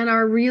business and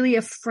are really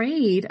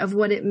afraid of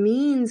what it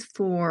means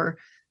for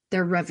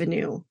their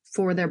revenue,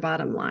 for their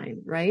bottom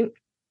line, right?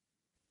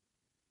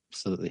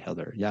 Absolutely,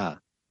 Heather. Yeah.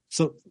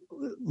 So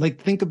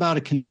like, think about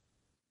a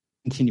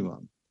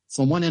continuum.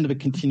 So on one end of a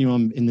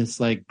continuum in this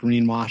like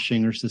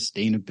greenwashing or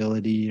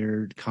sustainability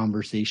or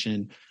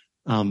conversation,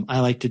 I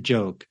like to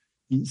joke.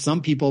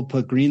 Some people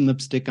put green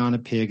lipstick on a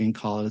pig and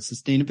call it a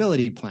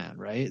sustainability plan,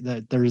 right?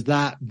 That there's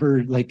that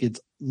bird, like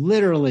it's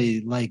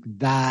literally like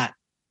that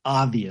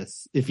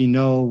obvious. If you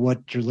know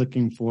what you're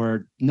looking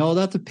for, no,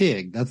 that's a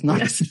pig. That's not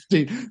a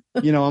sustain.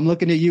 I'm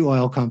looking at you,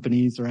 oil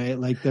companies, right?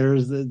 Like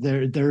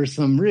there's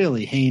some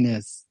really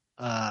heinous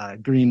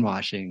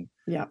greenwashing.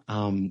 Yeah.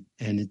 And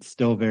it's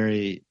still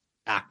very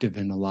active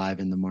and alive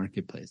in the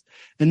marketplace.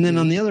 And then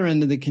on the other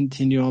end of the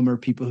continuum are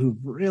people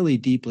who've really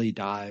deeply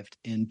dived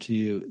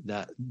into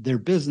their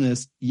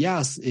business.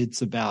 Yes,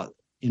 it's about,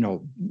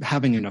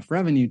 having enough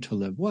revenue to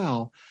live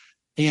well.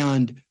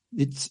 And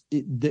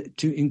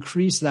to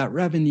increase that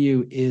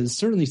revenue is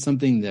certainly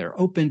something they're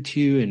open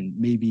to and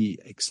maybe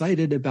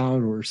excited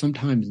about or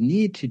sometimes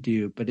need to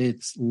do, but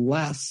it's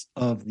less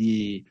of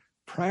the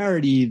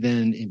priority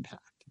than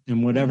impact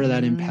and whatever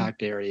that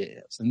impact area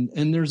is.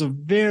 And there's a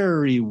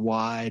very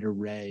wide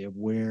array of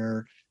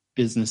where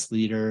business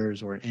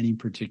leaders or any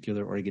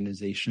particular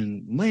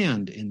organization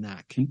land in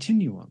that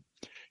continuum.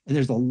 And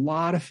there's a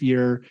lot of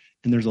fear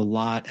and there's a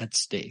lot at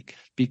stake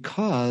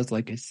because,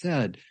 like I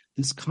said,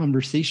 this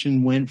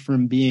conversation went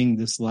from being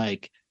this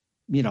like,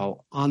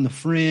 on the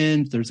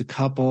fringe, there's a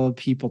couple of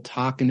people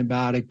talking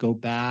about it, go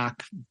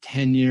back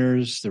 10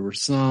 years, there were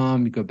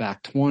some, you go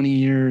back 20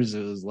 years,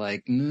 it was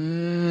like,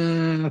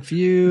 a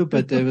few,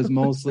 but it was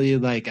mostly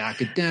like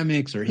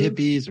academics or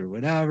hippies or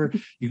whatever.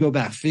 You go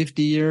back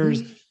 50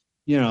 years,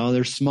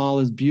 there's small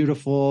is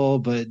beautiful,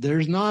 but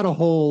there's not a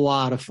whole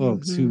lot of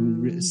folks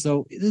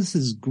so this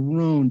has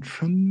grown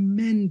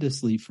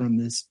tremendously from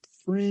this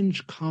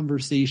fringe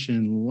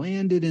conversation,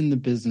 landed in the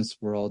business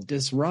world,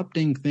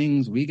 disrupting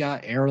things. We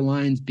got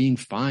airlines being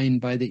fined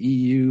by the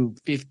EU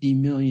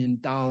 $50 million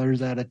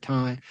at a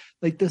time.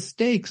 Like the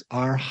stakes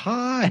are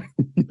high,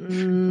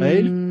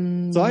 right?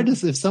 So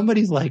if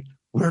somebody's like,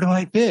 where do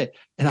I fit?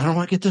 And I don't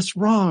want to get this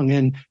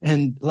wrong.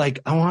 And like,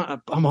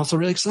 I'm also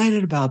really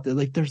excited about that.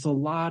 Like there's a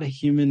lot of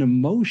human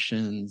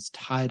emotions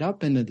tied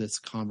up into this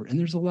conversation and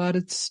there's a lot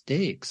at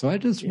stake. So I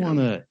just want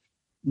to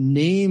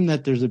name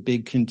that there's a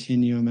big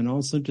continuum and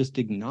also just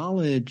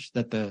acknowledge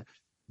that the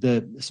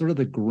sort of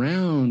the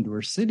ground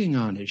we're sitting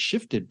on has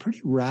shifted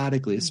pretty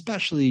radically,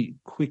 especially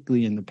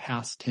quickly in the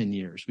past 10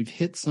 years. We've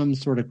hit some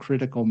sort of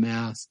critical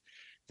mass,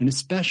 and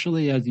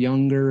especially as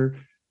younger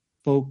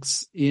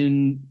folks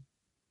in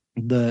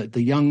the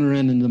younger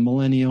end and the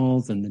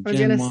millennials and the Gen Y. I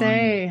was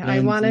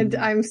going to say,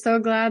 I'm so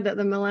glad that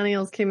the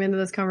millennials came into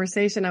this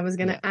conversation. I was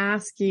going to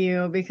ask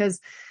you because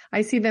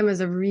I see them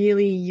as a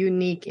really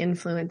unique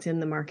influence in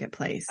the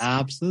marketplace.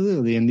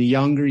 Absolutely. And the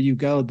younger you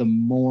go, the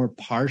more,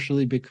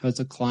 partially because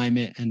of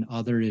climate and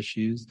other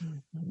issues,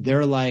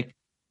 they're like,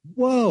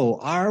 whoa,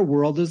 our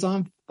world is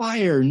on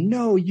fire.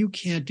 No, you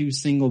can't do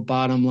single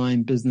bottom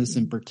line business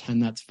and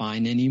pretend that's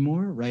fine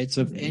anymore, right?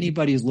 So if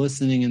anybody's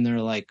listening and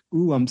they're like,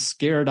 ooh, I'm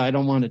scared, I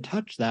don't want to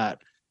touch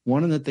that.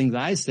 One of the things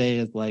I say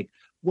is like,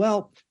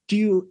 well, do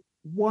you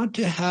want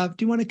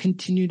to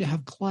continue to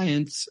have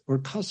clients or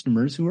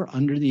customers who are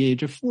under the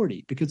age of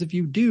 40? Because if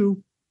you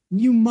do,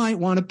 you might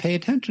want to pay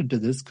attention to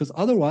this because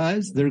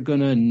otherwise they're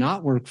going to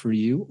not work for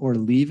you or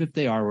leave if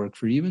they are work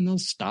for you and they'll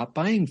stop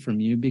buying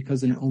from you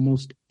because in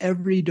almost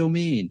every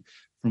domain,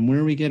 from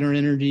where we get our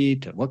energy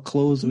to what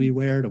clothes we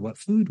wear to what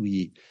food we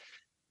eat,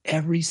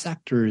 every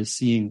sector is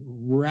seeing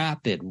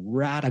rapid,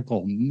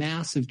 radical,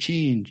 massive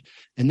change.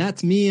 And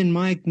that's me and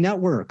my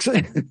networks.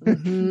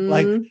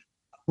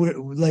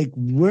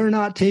 We're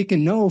not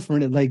taking no for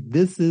it. Like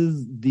this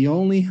is the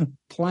only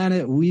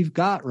planet we've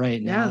got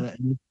right now. Yeah.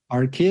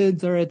 Our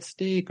kids are at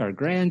stake, our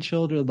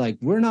grandchildren, like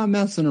we're not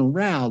messing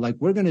around. Like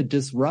we're going to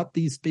disrupt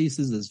these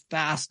spaces as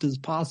fast as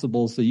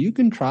possible. So you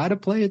can try to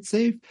play it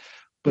safe,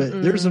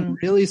 but there's some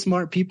really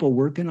smart people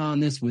working on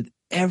this with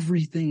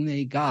everything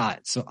they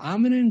got. So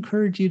I'm going to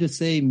encourage you to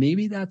say,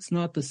 maybe that's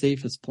not the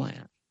safest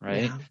plan,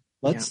 right?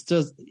 Yeah.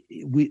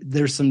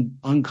 There's some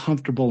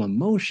uncomfortable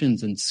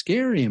emotions and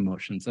scary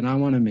emotions, and I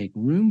want to make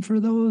room for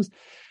those.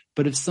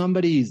 But if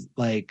somebody's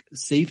like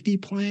safety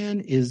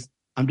plan is,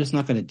 I'm just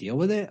not going to deal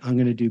with it, I'm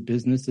going to do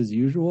business as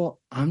usual,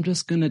 I'm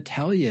just going to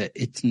tell you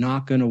it's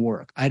not going to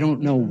work. I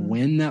don't know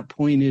when that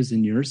point is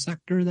in your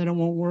sector that it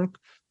won't work,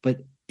 but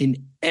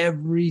in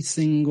every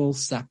single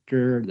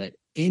sector that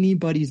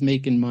anybody's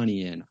making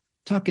money in,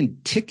 talking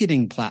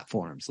ticketing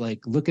platforms,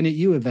 like looking at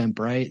you,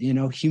 Eventbrite.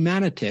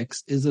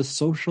 Humanitix is a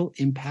social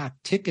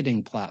impact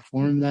ticketing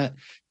platform that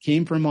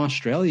came from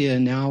Australia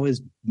and now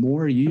is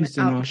more used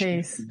in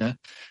Australia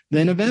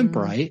than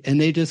Eventbrite. And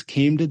they just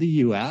came to the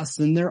US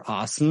and they're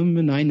awesome.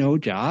 And I know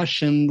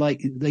Josh, and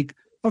like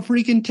a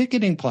freaking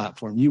ticketing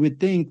platform. You would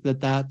think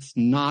that that's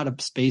not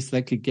a space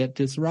that could get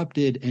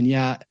disrupted, and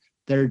yet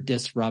they're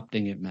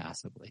disrupting it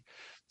massively.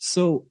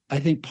 So I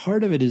think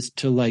part of it is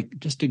to like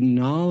just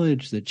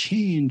acknowledge the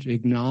change,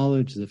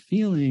 acknowledge the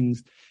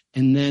feelings,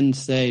 and then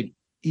say,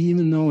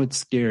 even though it's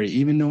scary,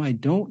 even though I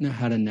don't know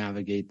how to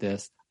navigate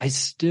this, I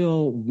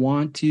still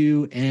want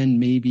to and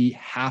maybe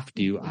have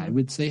to, I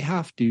would say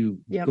have to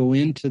go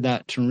into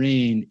that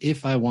terrain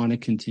if I want to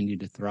continue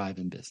to thrive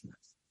in business.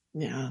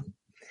 Yeah.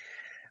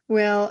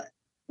 Well,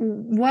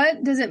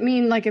 what does it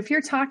mean? Like if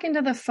you're talking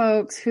to the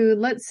folks who,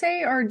 let's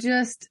say, are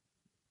just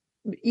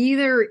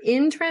either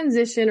in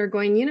transition or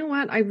going, you know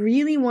what, I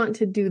really want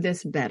to do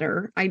this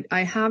better.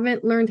 I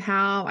haven't learned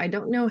how. I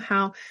don't know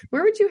how.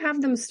 Where would you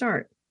have them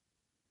start?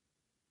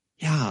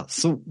 Yeah.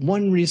 So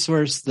one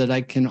resource that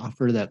I can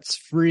offer that's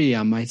free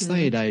on my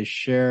site, I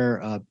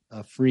share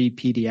a free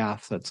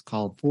PDF that's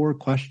called 4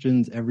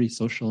 Questions Every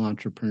Social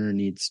Entrepreneur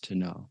Needs to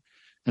Know.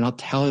 And I'll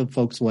tell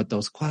folks what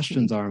those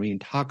questions are. We can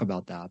talk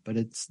about that, but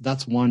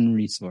that's one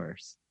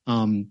resource.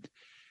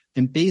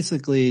 And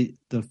basically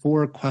the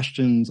 4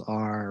 questions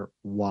are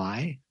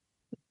why,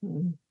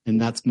 and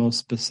that's most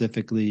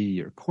specifically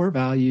your core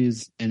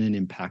values and an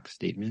impact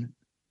statement.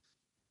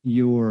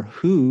 Your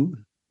who,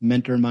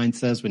 mentor of mine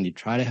says, when you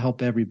try to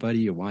help everybody,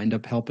 you wind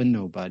up helping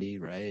nobody,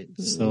 right?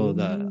 So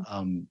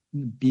the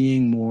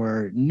being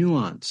more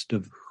nuanced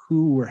of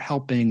who we're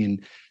helping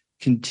and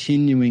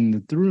continuing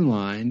the through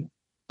line.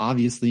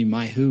 Obviously,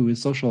 my who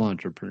is social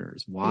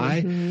entrepreneurs.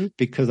 Why?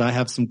 Because I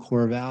have some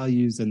core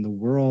values in the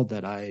world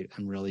that I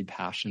am really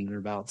passionate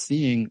about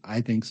seeing.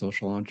 I think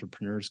social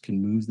entrepreneurs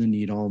can move the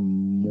needle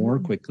more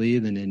quickly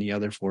than any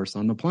other force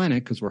on the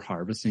planet because we're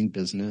harvesting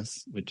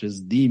business, which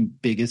is the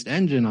biggest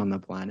engine on the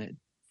planet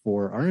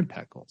for our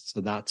impact goals.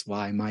 So that's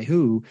why my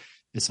who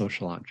is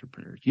social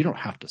entrepreneurs. You don't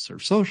have to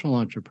serve social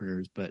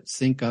entrepreneurs, but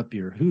sync up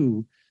your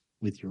who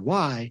with your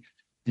why,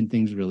 and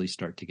things really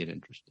start to get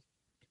interesting.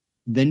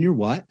 Then your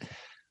what.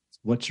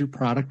 What's your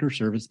product or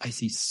service? I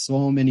see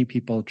so many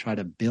people try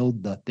to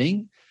build the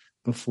thing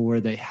before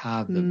they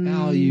have the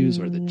values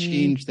or the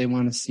change they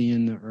want to see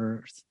in the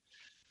earth,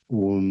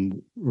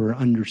 or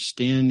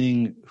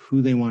understanding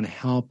who they want to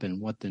help and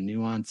what the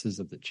nuances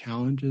of the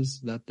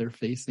challenges that they're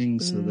facing.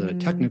 So the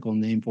technical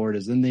name for it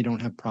is then they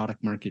don't have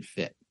product market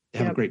fit. They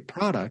have a great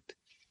product.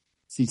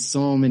 See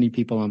so many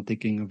people, I'm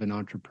thinking of an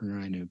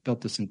entrepreneur I knew,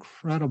 built this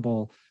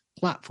incredible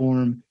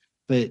platform,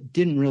 but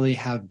didn't really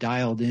have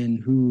dialed in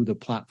who the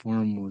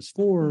platform was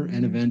for,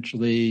 and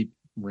eventually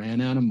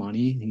ran out of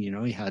money.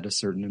 He had a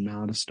certain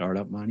amount of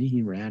startup money.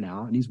 He ran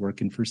out and he's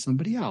working for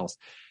somebody else.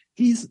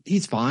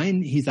 He's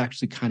fine. He's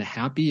actually kind of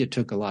happy. It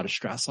took a lot of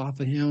stress off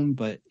of him,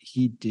 but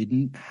he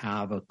didn't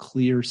have a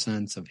clear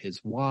sense of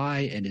his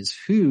why and his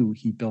who.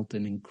 He built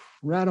an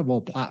incredible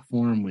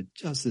platform with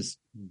just this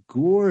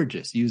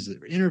gorgeous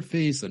user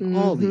interface and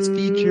all these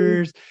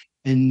features.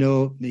 And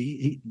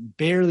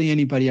barely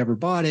anybody ever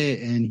bought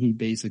it. And he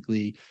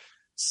basically,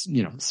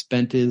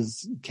 spent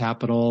his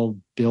capital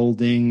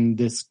building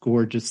this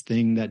gorgeous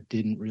thing that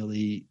didn't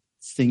really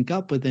sync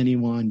up with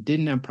anyone,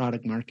 didn't have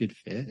product market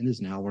fit, and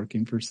is now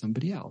working for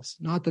somebody else.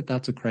 Not that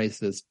that's a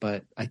crisis,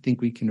 but I think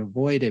we can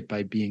avoid it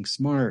by being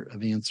smart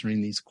of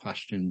answering these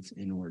questions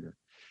in order.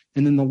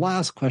 And then the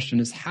last question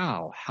is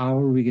how? How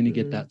are we going to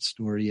get that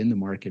story in the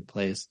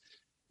marketplace?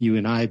 You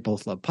and I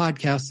both love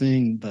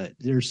podcasting, but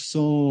there's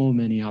so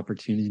many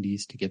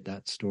opportunities to get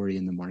that story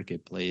in the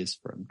marketplace,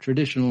 from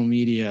traditional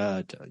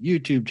media to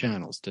YouTube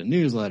channels to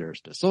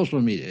newsletters to social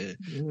media.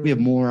 We have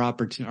more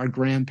opportunity. Our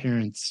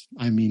grandparents,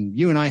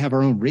 you and I have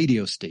our own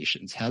radio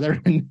stations,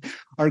 Heather, and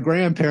our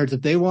grandparents,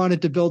 if they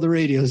wanted to build a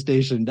radio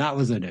station, that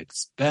was an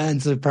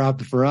expensive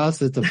prop. For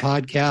us, it's a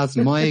podcast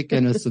mic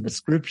and a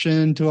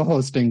subscription to a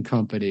hosting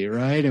company,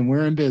 right? And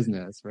we're in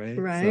business, right?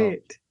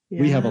 Right. So,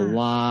 we have a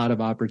lot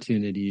of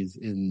opportunities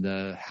in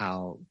the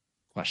how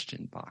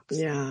question box.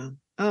 Yeah.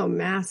 Oh,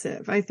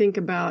 massive. I think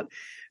about,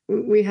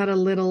 we had a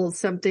little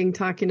something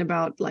talking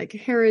about like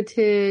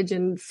heritage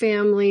and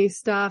family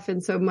stuff.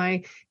 And so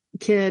my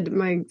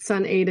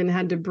son Aiden,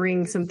 had to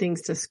bring some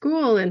things to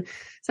school. And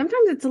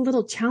sometimes it's a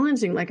little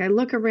challenging. Like I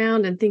look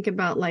around and think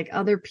about like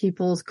other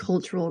people's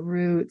cultural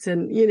roots,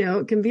 and,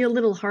 it can be a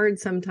little hard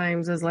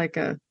sometimes as like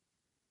a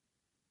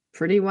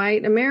pretty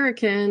white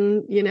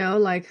American,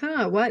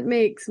 what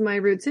makes my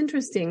roots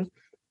interesting?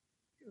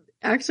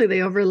 Actually,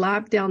 they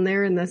overlap down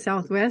there in the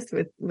Southwest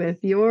with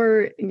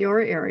your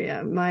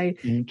area.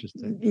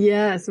 Interesting.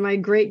 Yes, my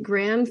great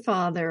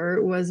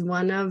grandfather was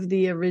one of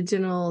the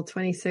original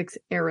 26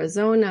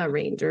 Arizona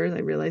Rangers. I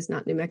realize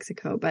not New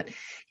Mexico, but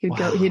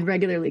he'd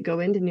regularly go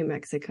into New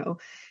Mexico.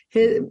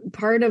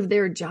 Part of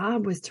their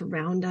job was to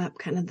round up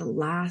kind of the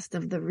last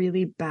of the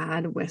really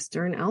bad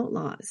Western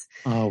outlaws.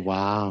 Oh,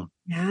 wow.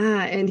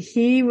 Yeah. And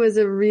he was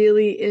a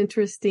really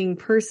interesting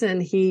person.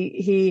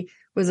 He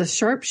was a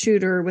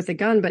sharpshooter with a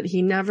gun, but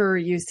he never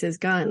used his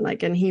gun.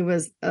 And he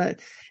was,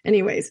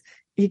 anyways,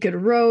 he could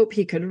rope,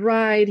 he could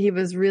ride. He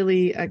was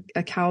really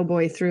a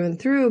cowboy through and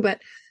through,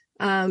 but,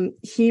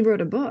 he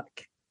wrote a book.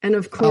 And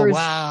of course,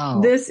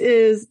 This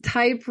is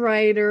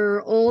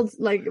typewriter,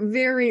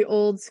 very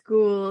old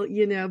school,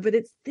 but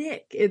it's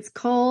thick.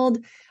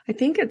 I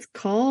think it's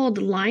called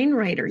Line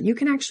Writer. You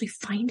can actually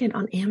find it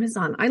on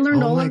Amazon. I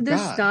learned all of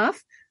this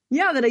stuff.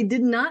 Yeah, that I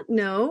did not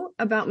know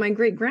about my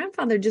great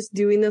grandfather just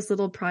doing this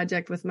little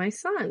project with my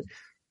son.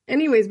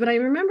 Anyways, but I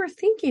remember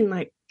thinking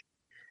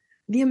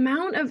the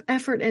amount of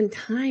effort and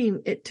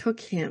time it took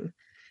him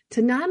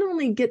to not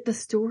only get the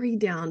story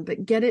down,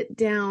 but get it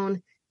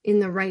down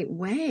in the right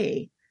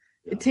way.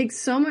 It takes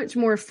so much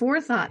more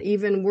forethought,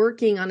 even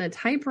working on a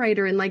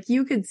typewriter. And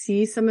you could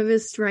see some of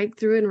his strike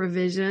through and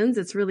revisions.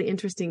 It's really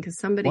interesting because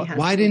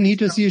why didn't he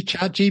just use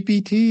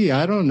ChatGPT?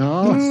 I don't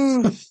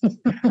know.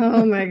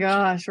 Oh my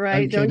gosh.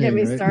 Right. Don't get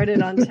me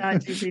started on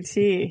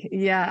ChatGPT.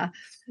 Yeah.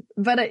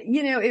 But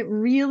it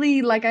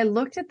really, I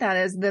looked at that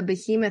as the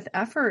behemoth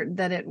effort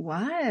that it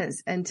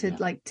was. And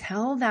to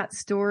tell that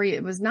story,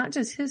 it was not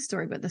just his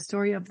story, but the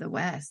story of the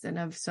West and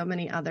of so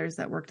many others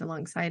that worked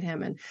alongside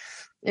him. And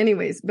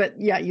anyways, but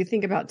yeah, you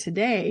think about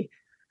today,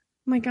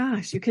 oh my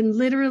gosh, you can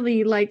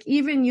literally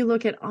even you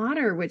look at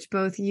Otter, which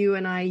both you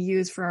and I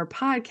use for our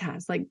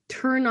podcast,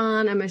 turn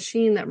on a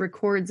machine that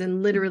records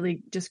and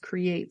literally just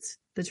creates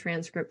the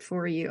transcript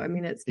for you. I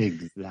mean, it's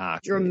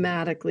exactly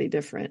dramatically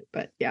different,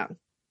 but yeah.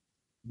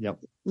 Yep.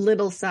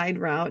 Little side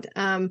route.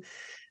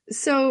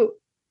 So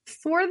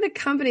for the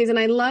companies, and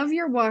I love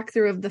your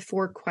walkthrough of the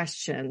 4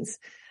 questions.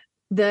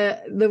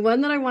 The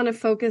one that I want to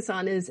focus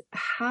on is,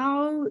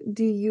 how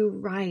do you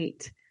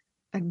write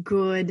a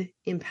good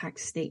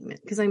impact statement?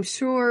 Because I'm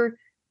sure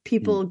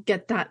people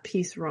get that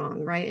piece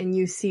wrong, right? And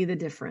you see the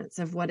difference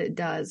of what it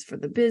does for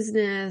the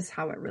business,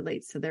 how it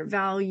relates to their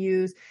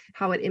values,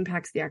 how it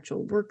impacts the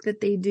actual work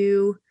that they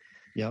do.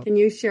 Yep. Can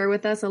you share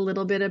with us a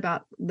little bit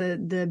about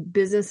the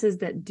businesses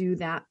that do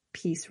that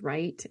piece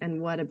right, and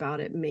what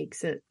about it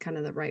makes it kind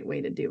of the right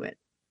way to do it?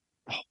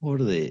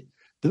 Totally.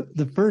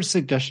 The first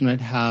suggestion I'd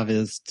have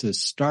is to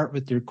start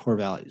with your core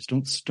values.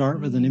 Don't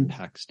start with an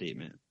impact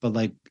statement,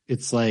 but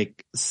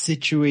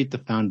situate the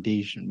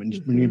foundation.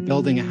 When you're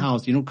building a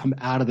house, you don't come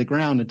out of the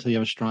ground until you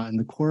have and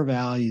the core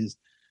values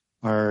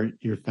are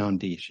your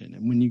foundation.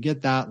 And when you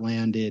get that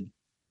landed,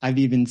 I've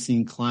even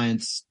seen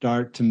clients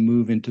start to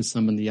move into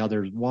some of the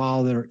others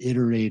while they're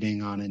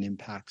iterating on an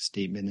impact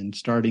statement and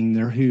starting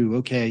their who.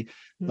 Okay,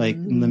 let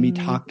me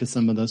talk to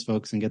some of those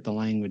folks and get the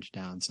language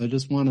down. So I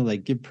just want to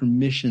give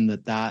permission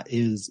that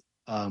is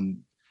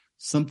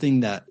something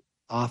that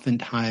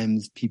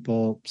oftentimes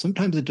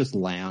sometimes it just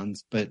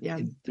lands, but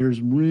there's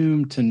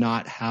room to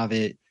not have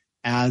it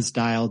as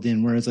dialed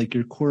in. Whereas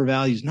your core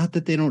values, not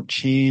that they don't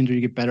change or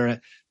you get better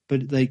at,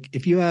 but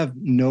if you have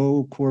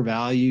no core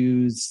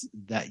values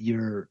that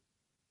you're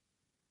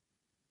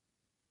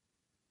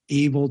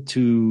able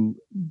to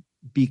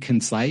be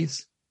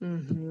concise,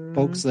 the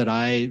folks that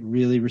I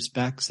really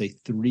respect say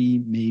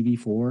 3, maybe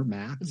 4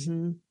 max.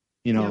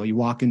 You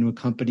walk into a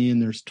company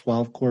and there's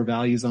 12 core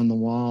values on the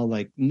wall.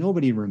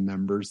 Nobody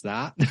remembers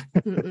that.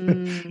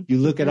 You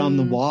look at on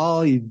the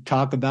wall, you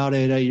talk about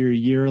it at your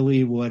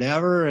yearly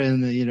whatever,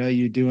 and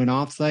you do an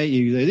offsite,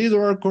 you say, these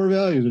are our core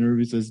values, and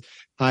everybody says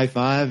high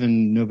five,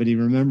 and nobody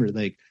remembers.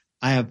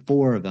 I have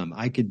 4 of them.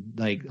 I could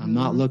I'm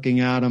not looking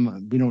at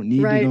them. We don't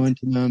need to go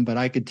into them, but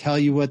I could tell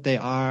you what they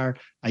are.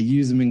 I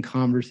use them in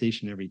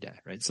conversation every day.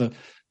 Right.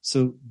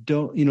 So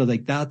don't,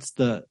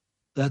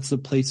 that's the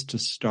place to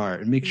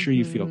start, and make sure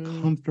you feel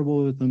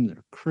comfortable with them.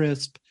 They're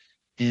crisp,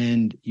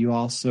 and you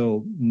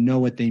also know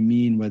what they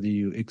mean, whether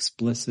you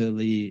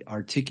explicitly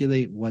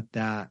articulate what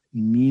that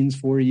means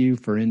for you.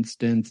 For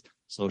instance,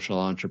 social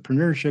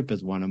entrepreneurship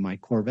is one of my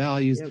core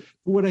values. Yep.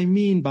 What I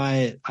mean by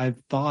it,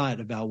 I've thought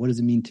about what does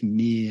it mean to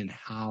me and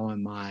how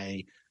am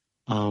I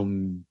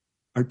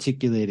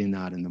articulating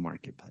that in the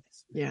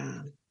marketplace.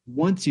 Yeah.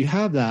 Once you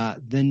have that,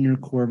 then your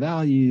core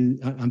value,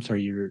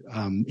 your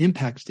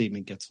impact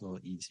statement gets a little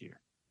easier.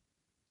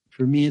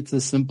 For me, it's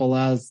as simple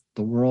as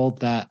the world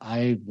that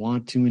I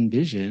want to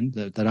envision,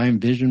 that I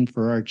envision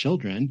for our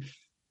children.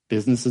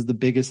 Business is the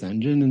biggest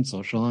engine, and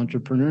social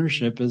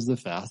entrepreneurship is the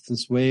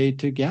fastest way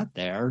to get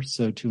there.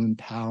 So to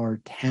empower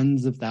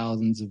tens of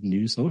thousands of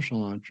new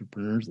social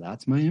entrepreneurs,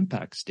 that's my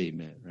impact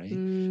statement, right?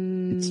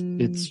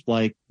 It's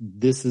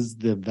this is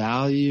the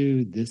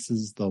value, this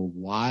is the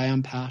why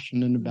I'm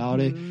passionate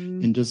about it,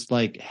 and just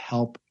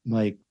help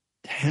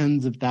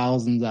tens of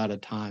thousands at a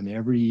time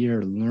every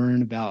year,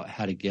 learn about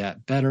how to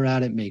get better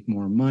at it, make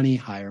more money,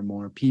 hire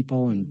more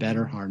people, and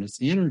better harness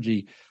the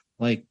energy.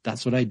 Like,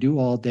 that's what I do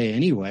all day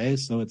anyway.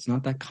 So it's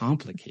not that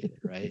complicated,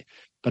 right?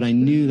 But I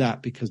knew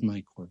that because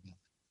my core value.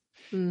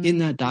 In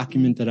that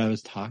document that I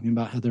was talking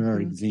about, how there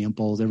are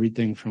examples,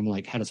 everything from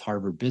like, how does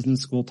Harvard Business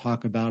School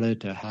talk about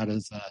it, to how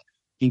does an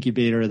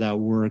incubator that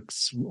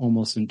works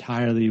almost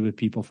entirely with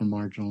people from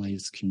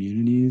marginalized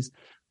communities.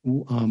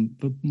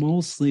 But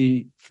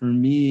mostly for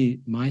me,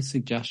 my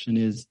suggestion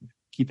is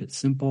keep it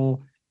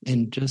simple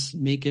and just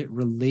make it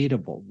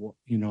relatable.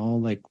 You know,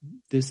 like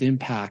this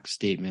impact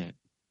statement,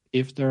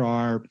 if there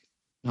are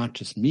not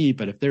just me,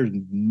 but if there's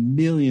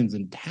millions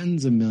and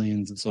tens of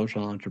millions of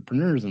social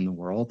entrepreneurs in the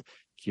world,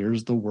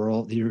 here's the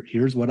world,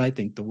 here's what I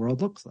think the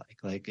world looks like.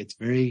 Like, it's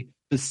very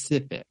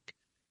specific.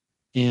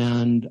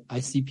 And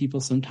I see people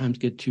sometimes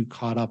get too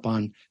caught up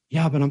on,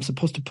 yeah, but I'm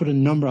supposed to put a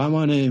number. I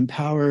want to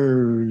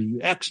empower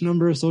X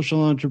number of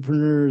social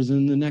entrepreneurs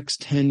in the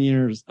next 10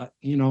 years.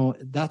 You know,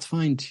 that's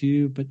fine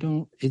too, but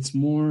it's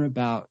more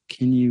about,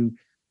 can you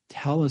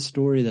tell a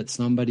story that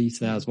somebody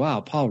says,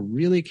 wow, Paul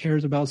really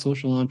cares about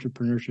social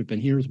entrepreneurship,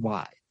 and here's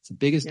why. It's the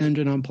biggest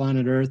engine on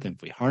planet Earth. And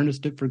if we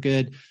harnessed it for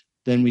good,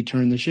 then we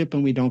turn the ship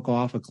and we don't go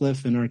off a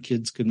cliff and our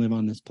kids can live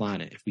on this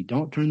planet. If we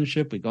don't turn the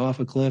ship, we go off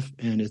a cliff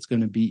and it's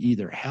going to be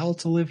either hell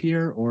to live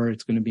here or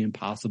it's going to be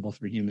impossible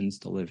for humans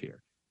to live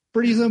here.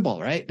 Pretty simple,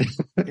 right?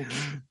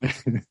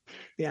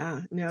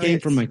 Yeah. No, Came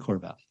from my core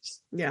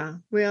values. Yeah.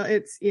 Well,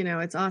 it's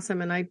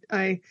awesome. And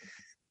I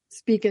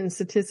speak in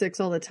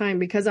statistics all the time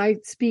because I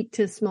speak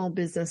to small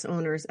business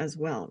owners as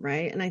well.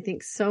 Right. And I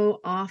think so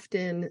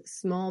often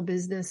small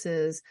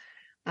businesses,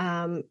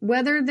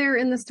 whether they're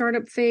in the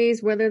startup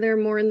phase, whether they're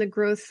more in the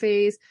growth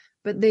phase,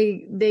 but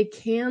they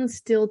can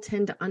still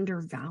tend to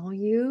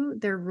undervalue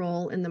their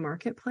role in the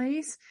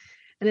marketplace.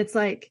 And it's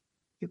like,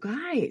 you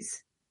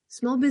guys,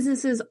 small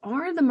businesses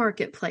are the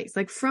marketplace.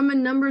 Like, from a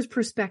numbers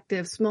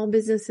perspective, small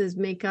businesses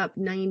make up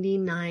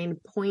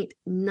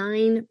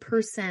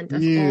 99.9%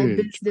 of all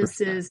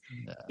businesses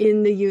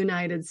in the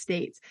United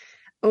States.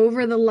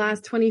 Over the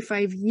last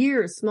 25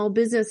 years, small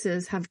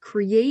businesses have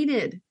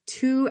created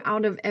 2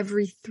 out of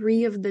every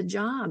 3 of the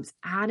jobs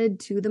added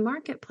to the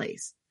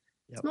marketplace.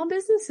 Small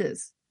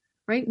businesses,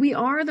 right? We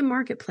are the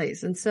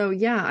marketplace. And so,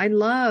 yeah, I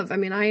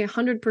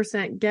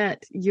 100%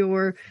 get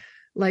your,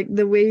 like,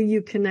 the way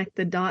you connect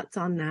the dots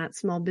on that.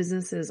 Small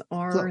businesses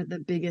are the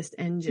biggest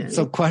engine.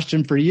 So,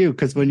 question for you,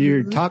 because when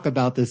you talk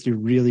about this, you're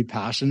really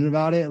passionate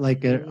about it.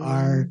 Like,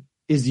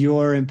 is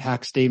your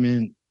impact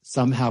statement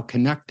somehow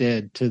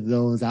connected to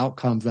those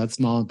outcomes that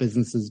small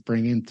businesses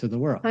bring into the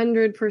world?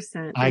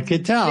 100%. I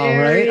could tell,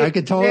 right? I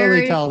could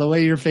totally tell the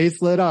way your face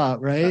lit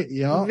up, right?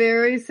 Yeah.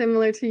 Very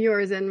similar to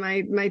yours. And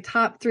my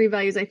top 3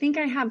 values, I think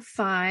I have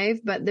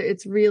 5, but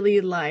it's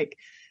really like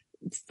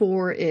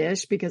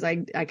 4-ish because I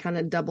kind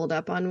of doubled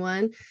up on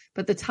one.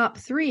 But the top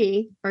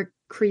 3 are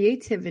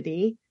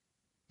creativity,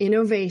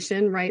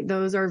 innovation, right?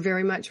 Those are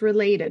very much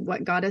related.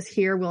 What got us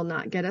here will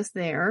not get us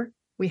there.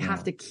 We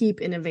have to keep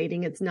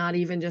innovating. It's not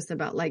even just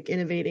about like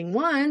innovating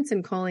once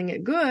and calling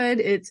it good.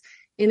 It's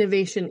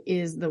innovation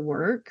is the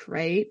work,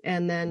 right?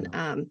 And then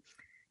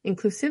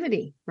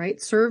inclusivity,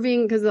 right?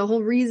 Serving, because the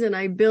whole reason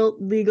I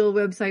built Legal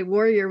Website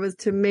Warrior was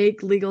to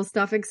make legal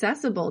stuff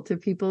accessible to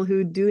people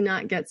who do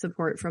not get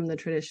support from the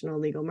traditional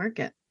legal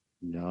market.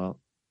 Yeah,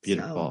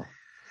 beautiful. So,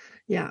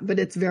 yeah, but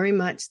it's very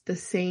much the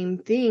same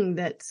thing,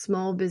 that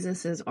small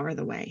businesses are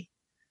the way.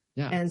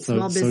 Yeah. And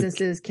small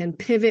businesses can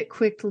pivot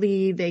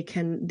quickly. They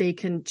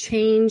can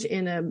change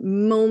in a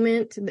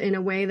moment in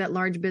a way that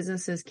large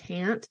businesses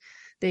can't.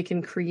 They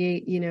can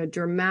create,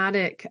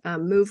 dramatic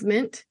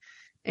movement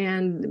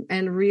and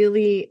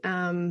really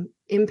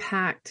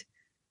impact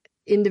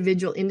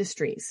individual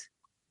industries.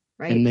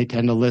 Right. And they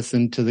tend to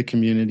listen to the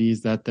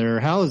communities that they're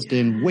housed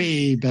in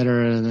way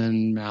better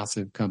than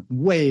massive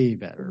companies. Way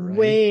better, right?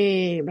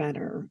 Way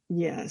better.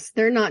 Yes.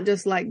 They're not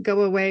just like,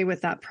 go away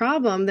with that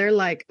problem. They're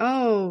like,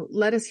 oh,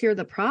 let us hear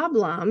the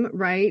problem,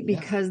 right?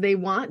 Because they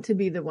want to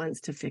be the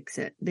ones to fix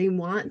it. They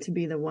want to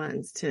be the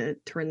ones to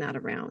turn that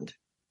around.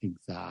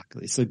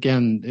 Exactly. So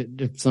again,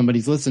 if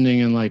somebody's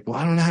listening and like, well,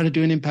 I don't know how to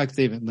do an impact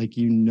statement, like,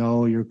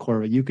 your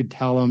core, you could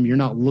tell them, you're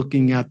not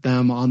looking at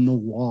them on the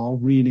wall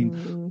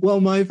reading, well,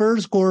 my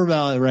first core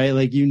value, right?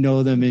 Like,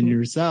 them in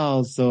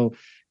yourselves. So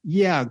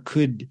yeah,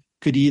 could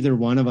either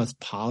one of us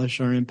polish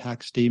our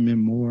impact statement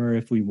more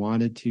if we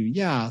wanted to?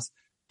 Yes.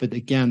 But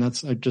again,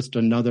 that's just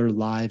another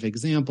live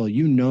example.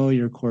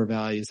 Your core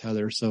values,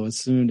 Heather. So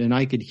and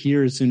I could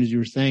hear as soon as you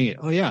were saying it,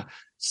 oh yeah,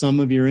 some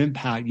of your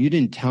impact, you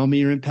didn't tell me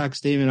your impact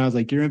statement. I was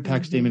like, your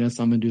impact statement has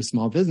something to do with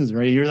small business,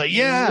 right? You're like,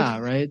 yeah,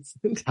 right?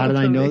 Totally. How did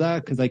I know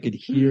that? Because I could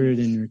hear it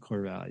in your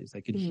core values.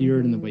 I could hear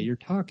it in the way you're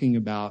talking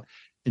about.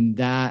 And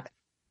that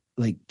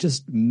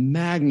just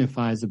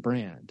magnifies the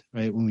brand,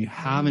 right? When we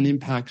have an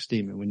impact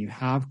statement, when you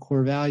have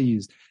core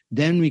values,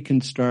 then we can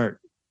start,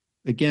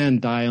 again,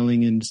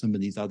 dialing into some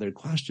of these other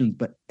questions,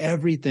 but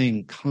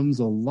everything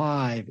comes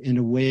alive in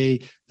a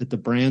way that the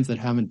brands that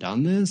haven't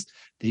done this,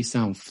 they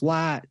sound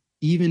flat.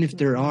 Even if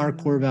there are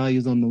core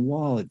values on the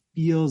wall, it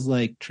feels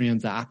like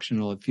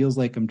transactional. It feels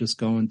like I'm just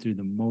going through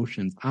the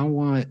motions. I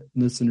want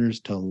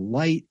listeners to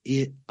light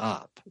it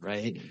up,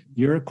 right?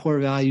 Your core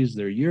values,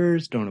 they're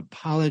yours. Don't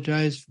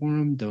apologize for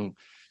them. Don't,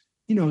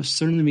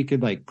 certainly we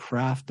could like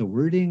craft the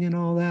wording and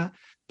all that,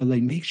 but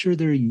like make sure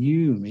they're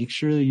you. Make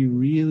sure that you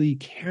really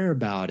care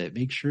about it.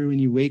 Make sure when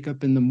you wake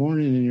up in the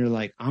morning and you're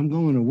like, I'm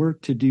going to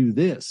work to do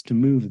this, to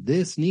move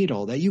this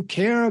needle, that you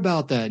care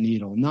about that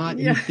needle, not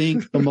you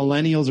think the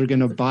millennials are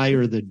going to buy,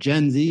 or the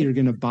Gen Z are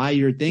going to buy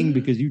your thing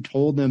because you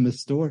told them a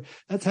story.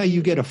 That's how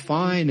you get a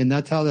fine. And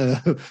that's how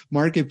the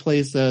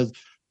marketplace says,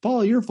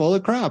 Paul, you're full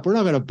of crap. We're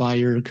not going to buy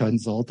your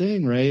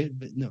consulting, right?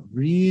 But no,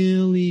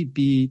 really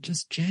be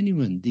just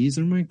genuine. These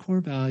are my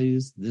core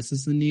values. This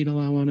is the needle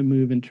I want to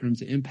move in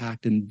terms of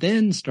impact, and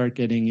then start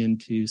getting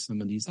into some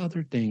of these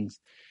other things.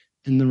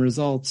 And the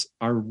results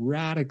are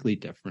radically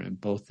different,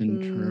 both in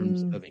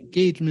terms of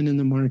engagement in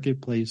the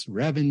marketplace,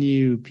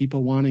 revenue,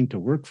 people wanting to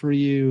work for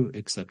you,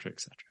 et cetera, et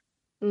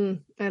cetera.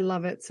 I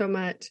love it so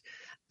much.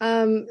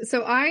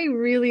 So I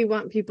really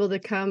want people to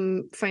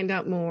come find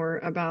out more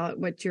about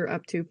what you're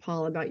up to,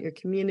 Paul, about your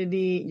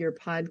community, your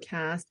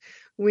podcast.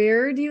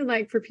 Where do you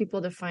like for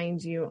people to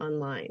find you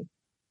online?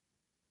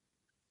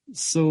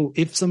 So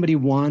if somebody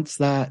wants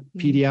that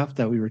PDF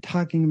that we were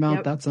talking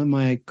about, that's on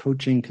my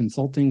coaching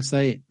consulting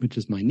site, which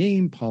is my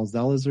name,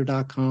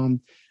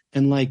 paulzelizer.com.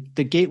 And like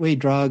the gateway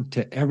drug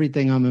to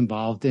everything I'm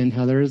involved in,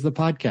 Heather, is the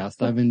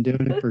podcast. I've been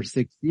doing it for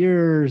 6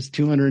 years,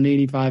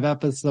 285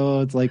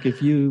 episodes. Like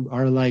if you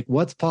are like,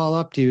 what's Paul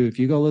up to? If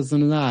you go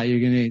listen to that,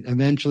 you're going to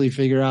eventually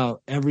figure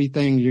out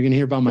everything. You're going to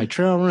hear about my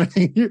trail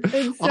running.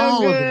 It's so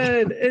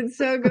good. It's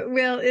so good.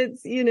 Well,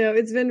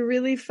 it's been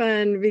really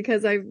fun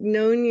because I've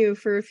known you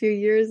for a few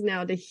years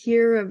now, to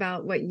hear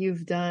about what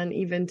you've done,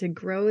 even to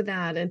grow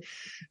that. And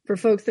for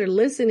folks that are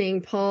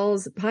listening,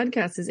 Paul's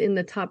podcast is in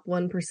the top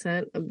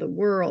 1% of the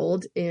world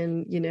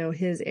in,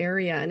 his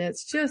area. And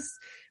it's just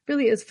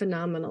really is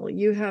phenomenal.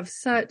 You have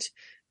such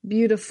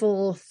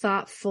beautiful,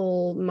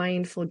 thoughtful,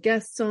 mindful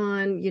guests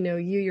on, you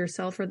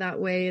yourself are that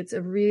way. It's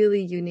a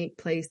really unique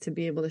place to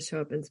be able to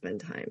show up and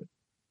spend time.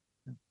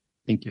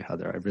 Thank you,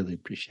 Heather. I really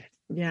appreciate it.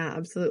 Yeah,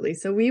 absolutely.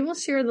 So we will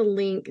share the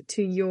link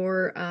to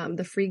your,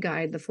 the free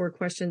guide, the 4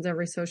 questions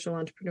every social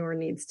entrepreneur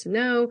needs to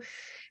know.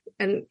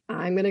 And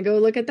I'm going to go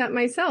look at that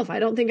myself. I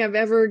don't think I've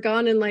ever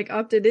gone and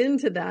opted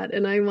into that,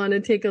 and I want to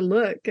take a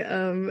look.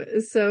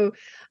 So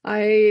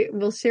I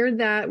will share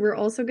that. We're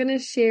also going to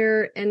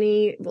share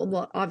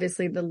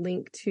obviously the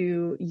link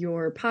to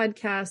your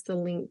podcast, the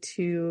link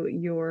to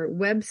your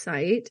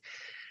website.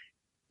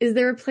 Is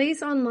there a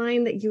place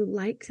online that you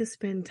like to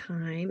spend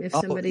time if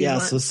somebody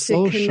wants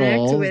to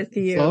connect with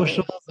you?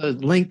 Socials,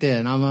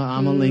 LinkedIn.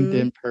 I'm a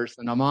LinkedIn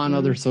person. I'm on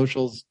other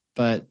socials,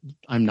 but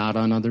I'm not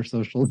on other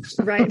socials.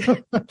 Right.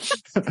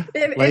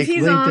 If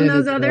he's LinkedIn on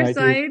those other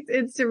sites,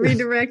 it's to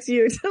redirect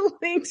you to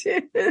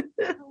LinkedIn.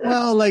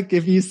 Well,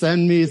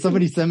 if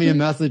somebody send me a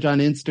message on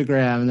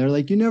Instagram and they're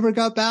like, you never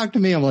got back to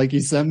me. I'm like,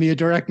 you sent me a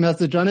direct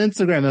message on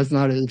Instagram. That's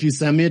not it. If you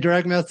send me a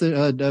direct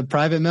message, a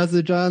private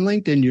message on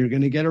LinkedIn, you're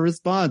going to get a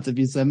response. If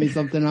you send me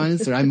something on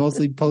Instagram, I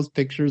mostly post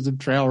pictures of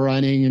trail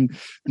running and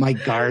my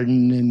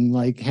garden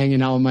and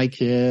hanging out with my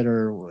kid,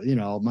 or,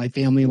 my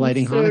family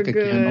lighting Hanukkah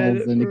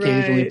candles, and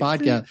occasionally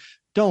podcast.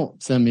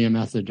 Don't send me a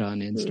message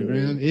on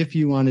Instagram. If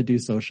you want to do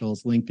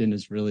socials, LinkedIn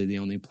is really the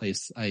only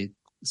place I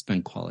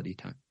spend quality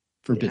time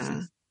for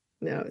business.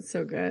 No, it's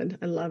so good.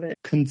 I love it.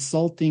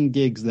 Consulting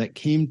gigs that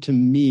came to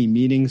me,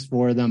 meetings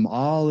for them,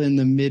 all in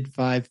the mid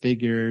 5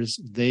 figures.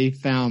 They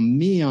found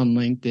me on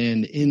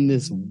LinkedIn. In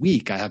this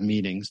week, I have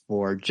meetings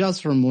for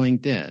just from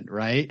LinkedIn,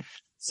 right?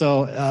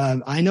 So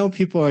I know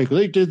people are like,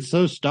 LinkedIn's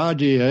so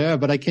stodgy,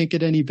 but I can't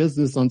get any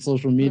business on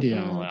social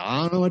media.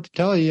 I don't know what to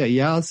tell you.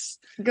 Yes.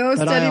 Go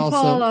study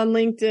Paul on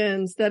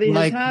LinkedIn. Study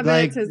his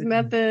habits, his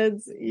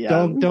methods.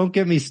 Yeah. Don't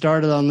get me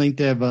started on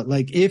LinkedIn, but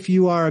if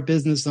you are a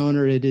business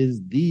owner, it is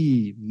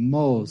the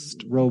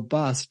most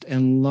robust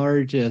and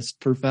largest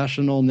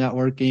professional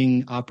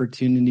networking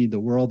opportunity the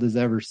world has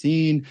ever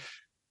seen.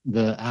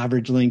 The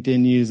average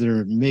LinkedIn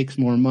user makes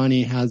more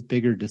money, has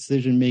bigger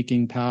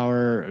decision-making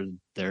power.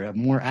 They have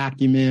more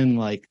acumen.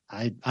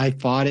 I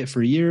fought it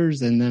for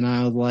years, and then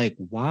I was like,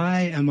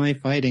 why am I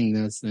fighting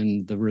this?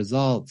 And the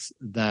results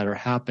that are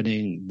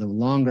happening, the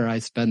longer I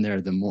spend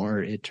there, the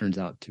more it turns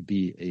out to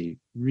be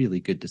a really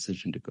good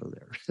decision to go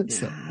there. Yeah.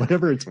 So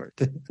whatever it's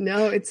worth.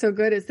 No, it's so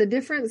good. It's the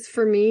difference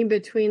for me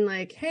between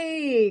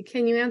hey,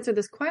 can you answer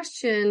this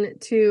question,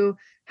 to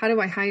how do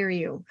I hire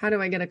you? How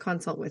do I get a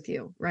consult with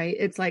you? Right?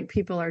 It's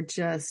people are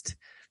just,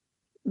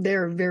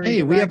 they're very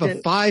Hey, we have a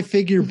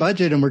 5-figure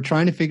budget and we're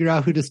trying to figure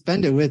out who to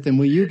spend it with. And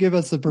will you give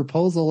us a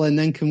proposal, and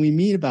then can we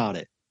meet about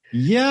it?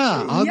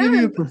 Yeah, I'll give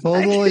you a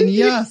proposal. And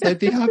yes, I'd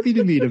be happy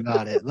to meet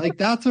about it.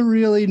 That's a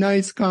really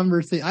nice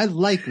conversation. I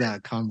like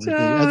that conversation.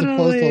 Totally. As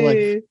opposed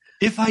to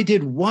if I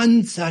did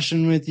one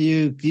session with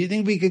you, do you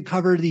think we could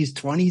cover these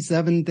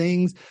 27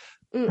 things?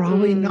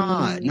 Probably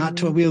not. Not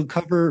till we'll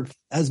cover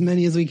as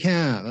many as we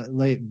can.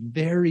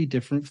 Very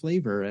different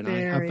flavor. And I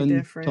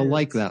happen to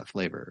like that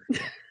flavor.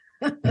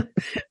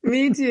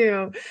 Me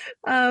too.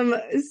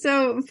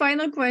 So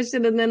final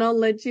question, and then I'll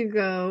let you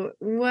go.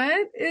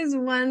 What is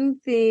one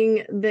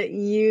thing that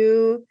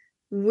you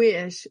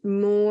wish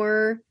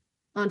more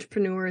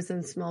entrepreneurs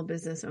and small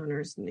business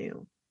owners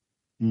knew?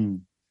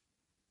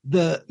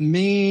 The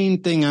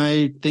main thing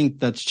I think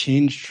that's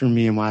changed for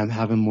me and why I'm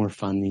having more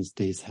fun these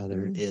days,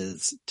 Heather,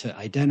 is to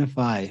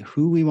identify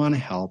who we want to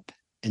help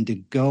and to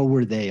go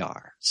where they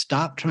are.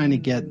 Stop trying to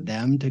get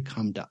them to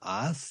come to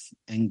us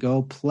and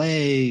go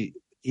play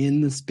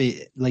in the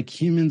space. Like,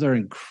 humans are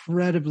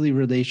incredibly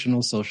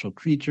relational social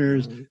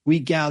creatures. We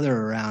gather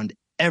around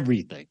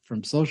everything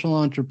from social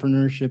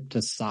entrepreneurship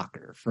to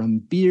soccer, from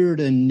beer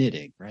to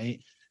knitting,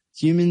 right?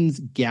 Humans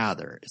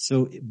gather.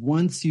 So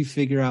once you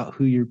figure out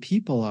who your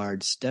people are,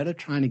 instead of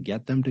trying to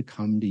get them to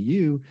come to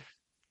you,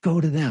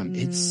 go to them.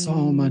 It's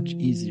so much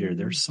easier.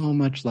 There's so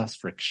much less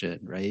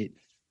friction, right?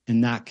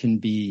 And that can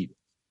be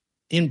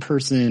in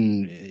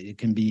person. It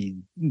can be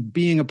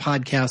being a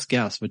podcast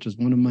guest, which is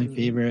one of my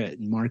favorite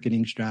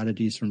marketing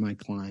strategies for my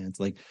clients.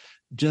 Like,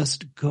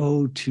 just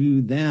go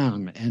to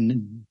them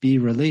and be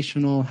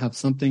relational, have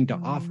something to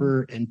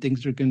offer, and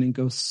things are going to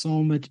go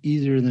so much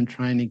easier than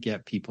trying to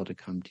get people to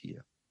come to you.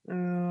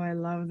 Oh, I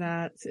love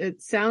that.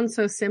 It sounds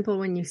so simple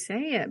when you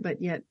say it,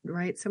 but yet,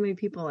 right, so many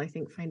people, I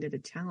think, find it a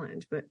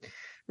challenge, but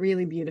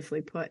really beautifully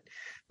put.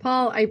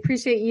 Paul, I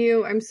appreciate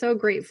you. I'm so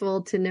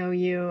grateful to know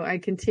you. I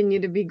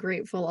continue to be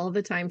grateful all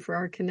the time for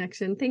our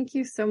connection. Thank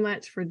you so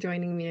much for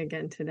joining me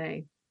again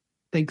today.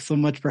 Thanks so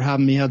much for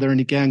having me, Heather.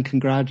 And again,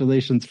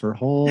 congratulations for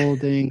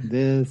holding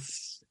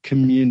this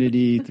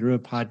community through a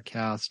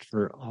podcast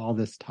for all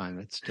this time.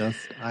 It's just,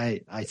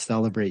 I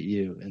celebrate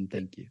you and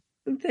thank you.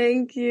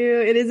 Thank you.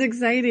 It is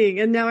exciting.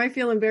 And now I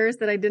feel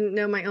embarrassed that I didn't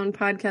know my own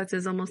podcast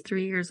is almost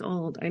 3 years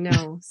old. I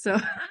know. So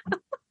I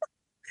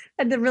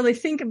had to really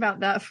think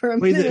about that for a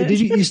minute. Wait, did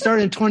you start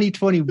in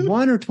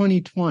 2021 or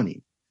 2020?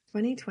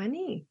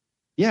 2020.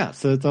 Yeah.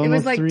 So it's almost it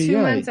was like 3 2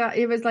 years. months out.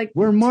 It was like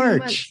we're 2 March.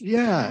 months.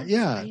 Yeah.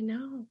 Yeah. I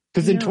know.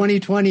 Because in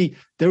 2020,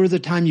 there was a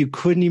time you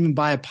couldn't even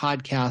buy a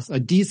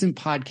decent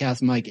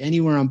podcast mic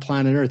anywhere on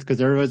planet Earth because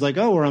everybody's like,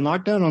 oh, we're on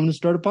lockdown. I'm going to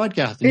start a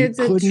podcast. And you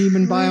couldn't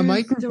even buy a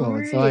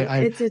microphone. So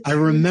I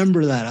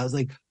remember that. I was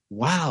like,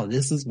 wow,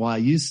 this is why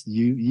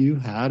you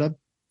had a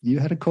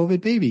COVID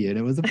baby and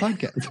it was a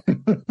podcast.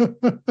 I'm going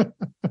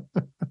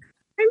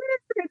to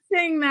start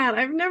saying that.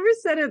 I've never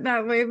said it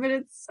that way, but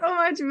it's so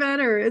much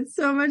better. It's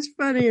so much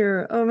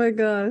funnier. Oh my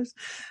gosh.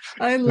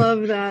 I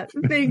love that.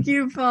 Thank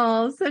you,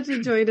 Paul. Such a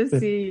joy to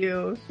see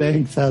you.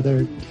 Thanks,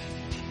 Heather.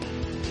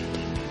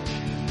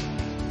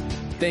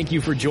 Thank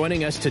you for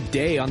joining us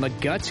today on the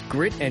Guts,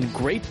 Grit, and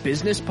Great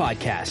Business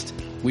Podcast.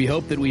 We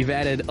hope that we've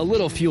added a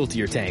little fuel to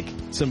your tank,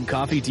 some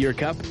coffee to your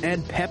cup,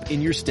 and pep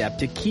in your step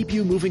to keep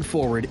you moving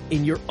forward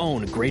in your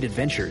own great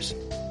adventures.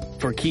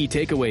 For key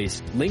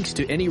takeaways, links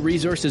to any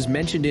resources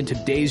mentioned in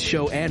today's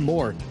show and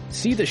more,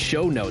 see the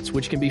show notes,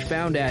 which can be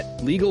found at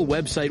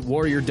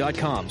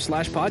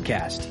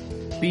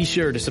legalwebsitewarrior.com/podcast. Be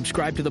sure to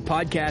subscribe to the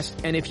podcast,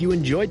 and if you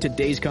enjoyed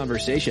today's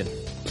conversation,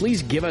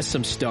 please give us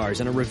some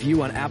stars and a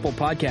review on Apple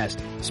Podcast,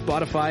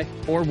 Spotify,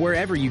 or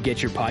wherever you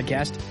get your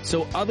podcast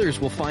so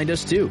others will find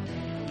us too.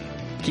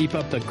 Keep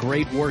up the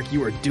great work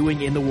you are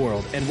doing in the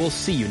world, and we'll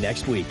see you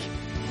next week.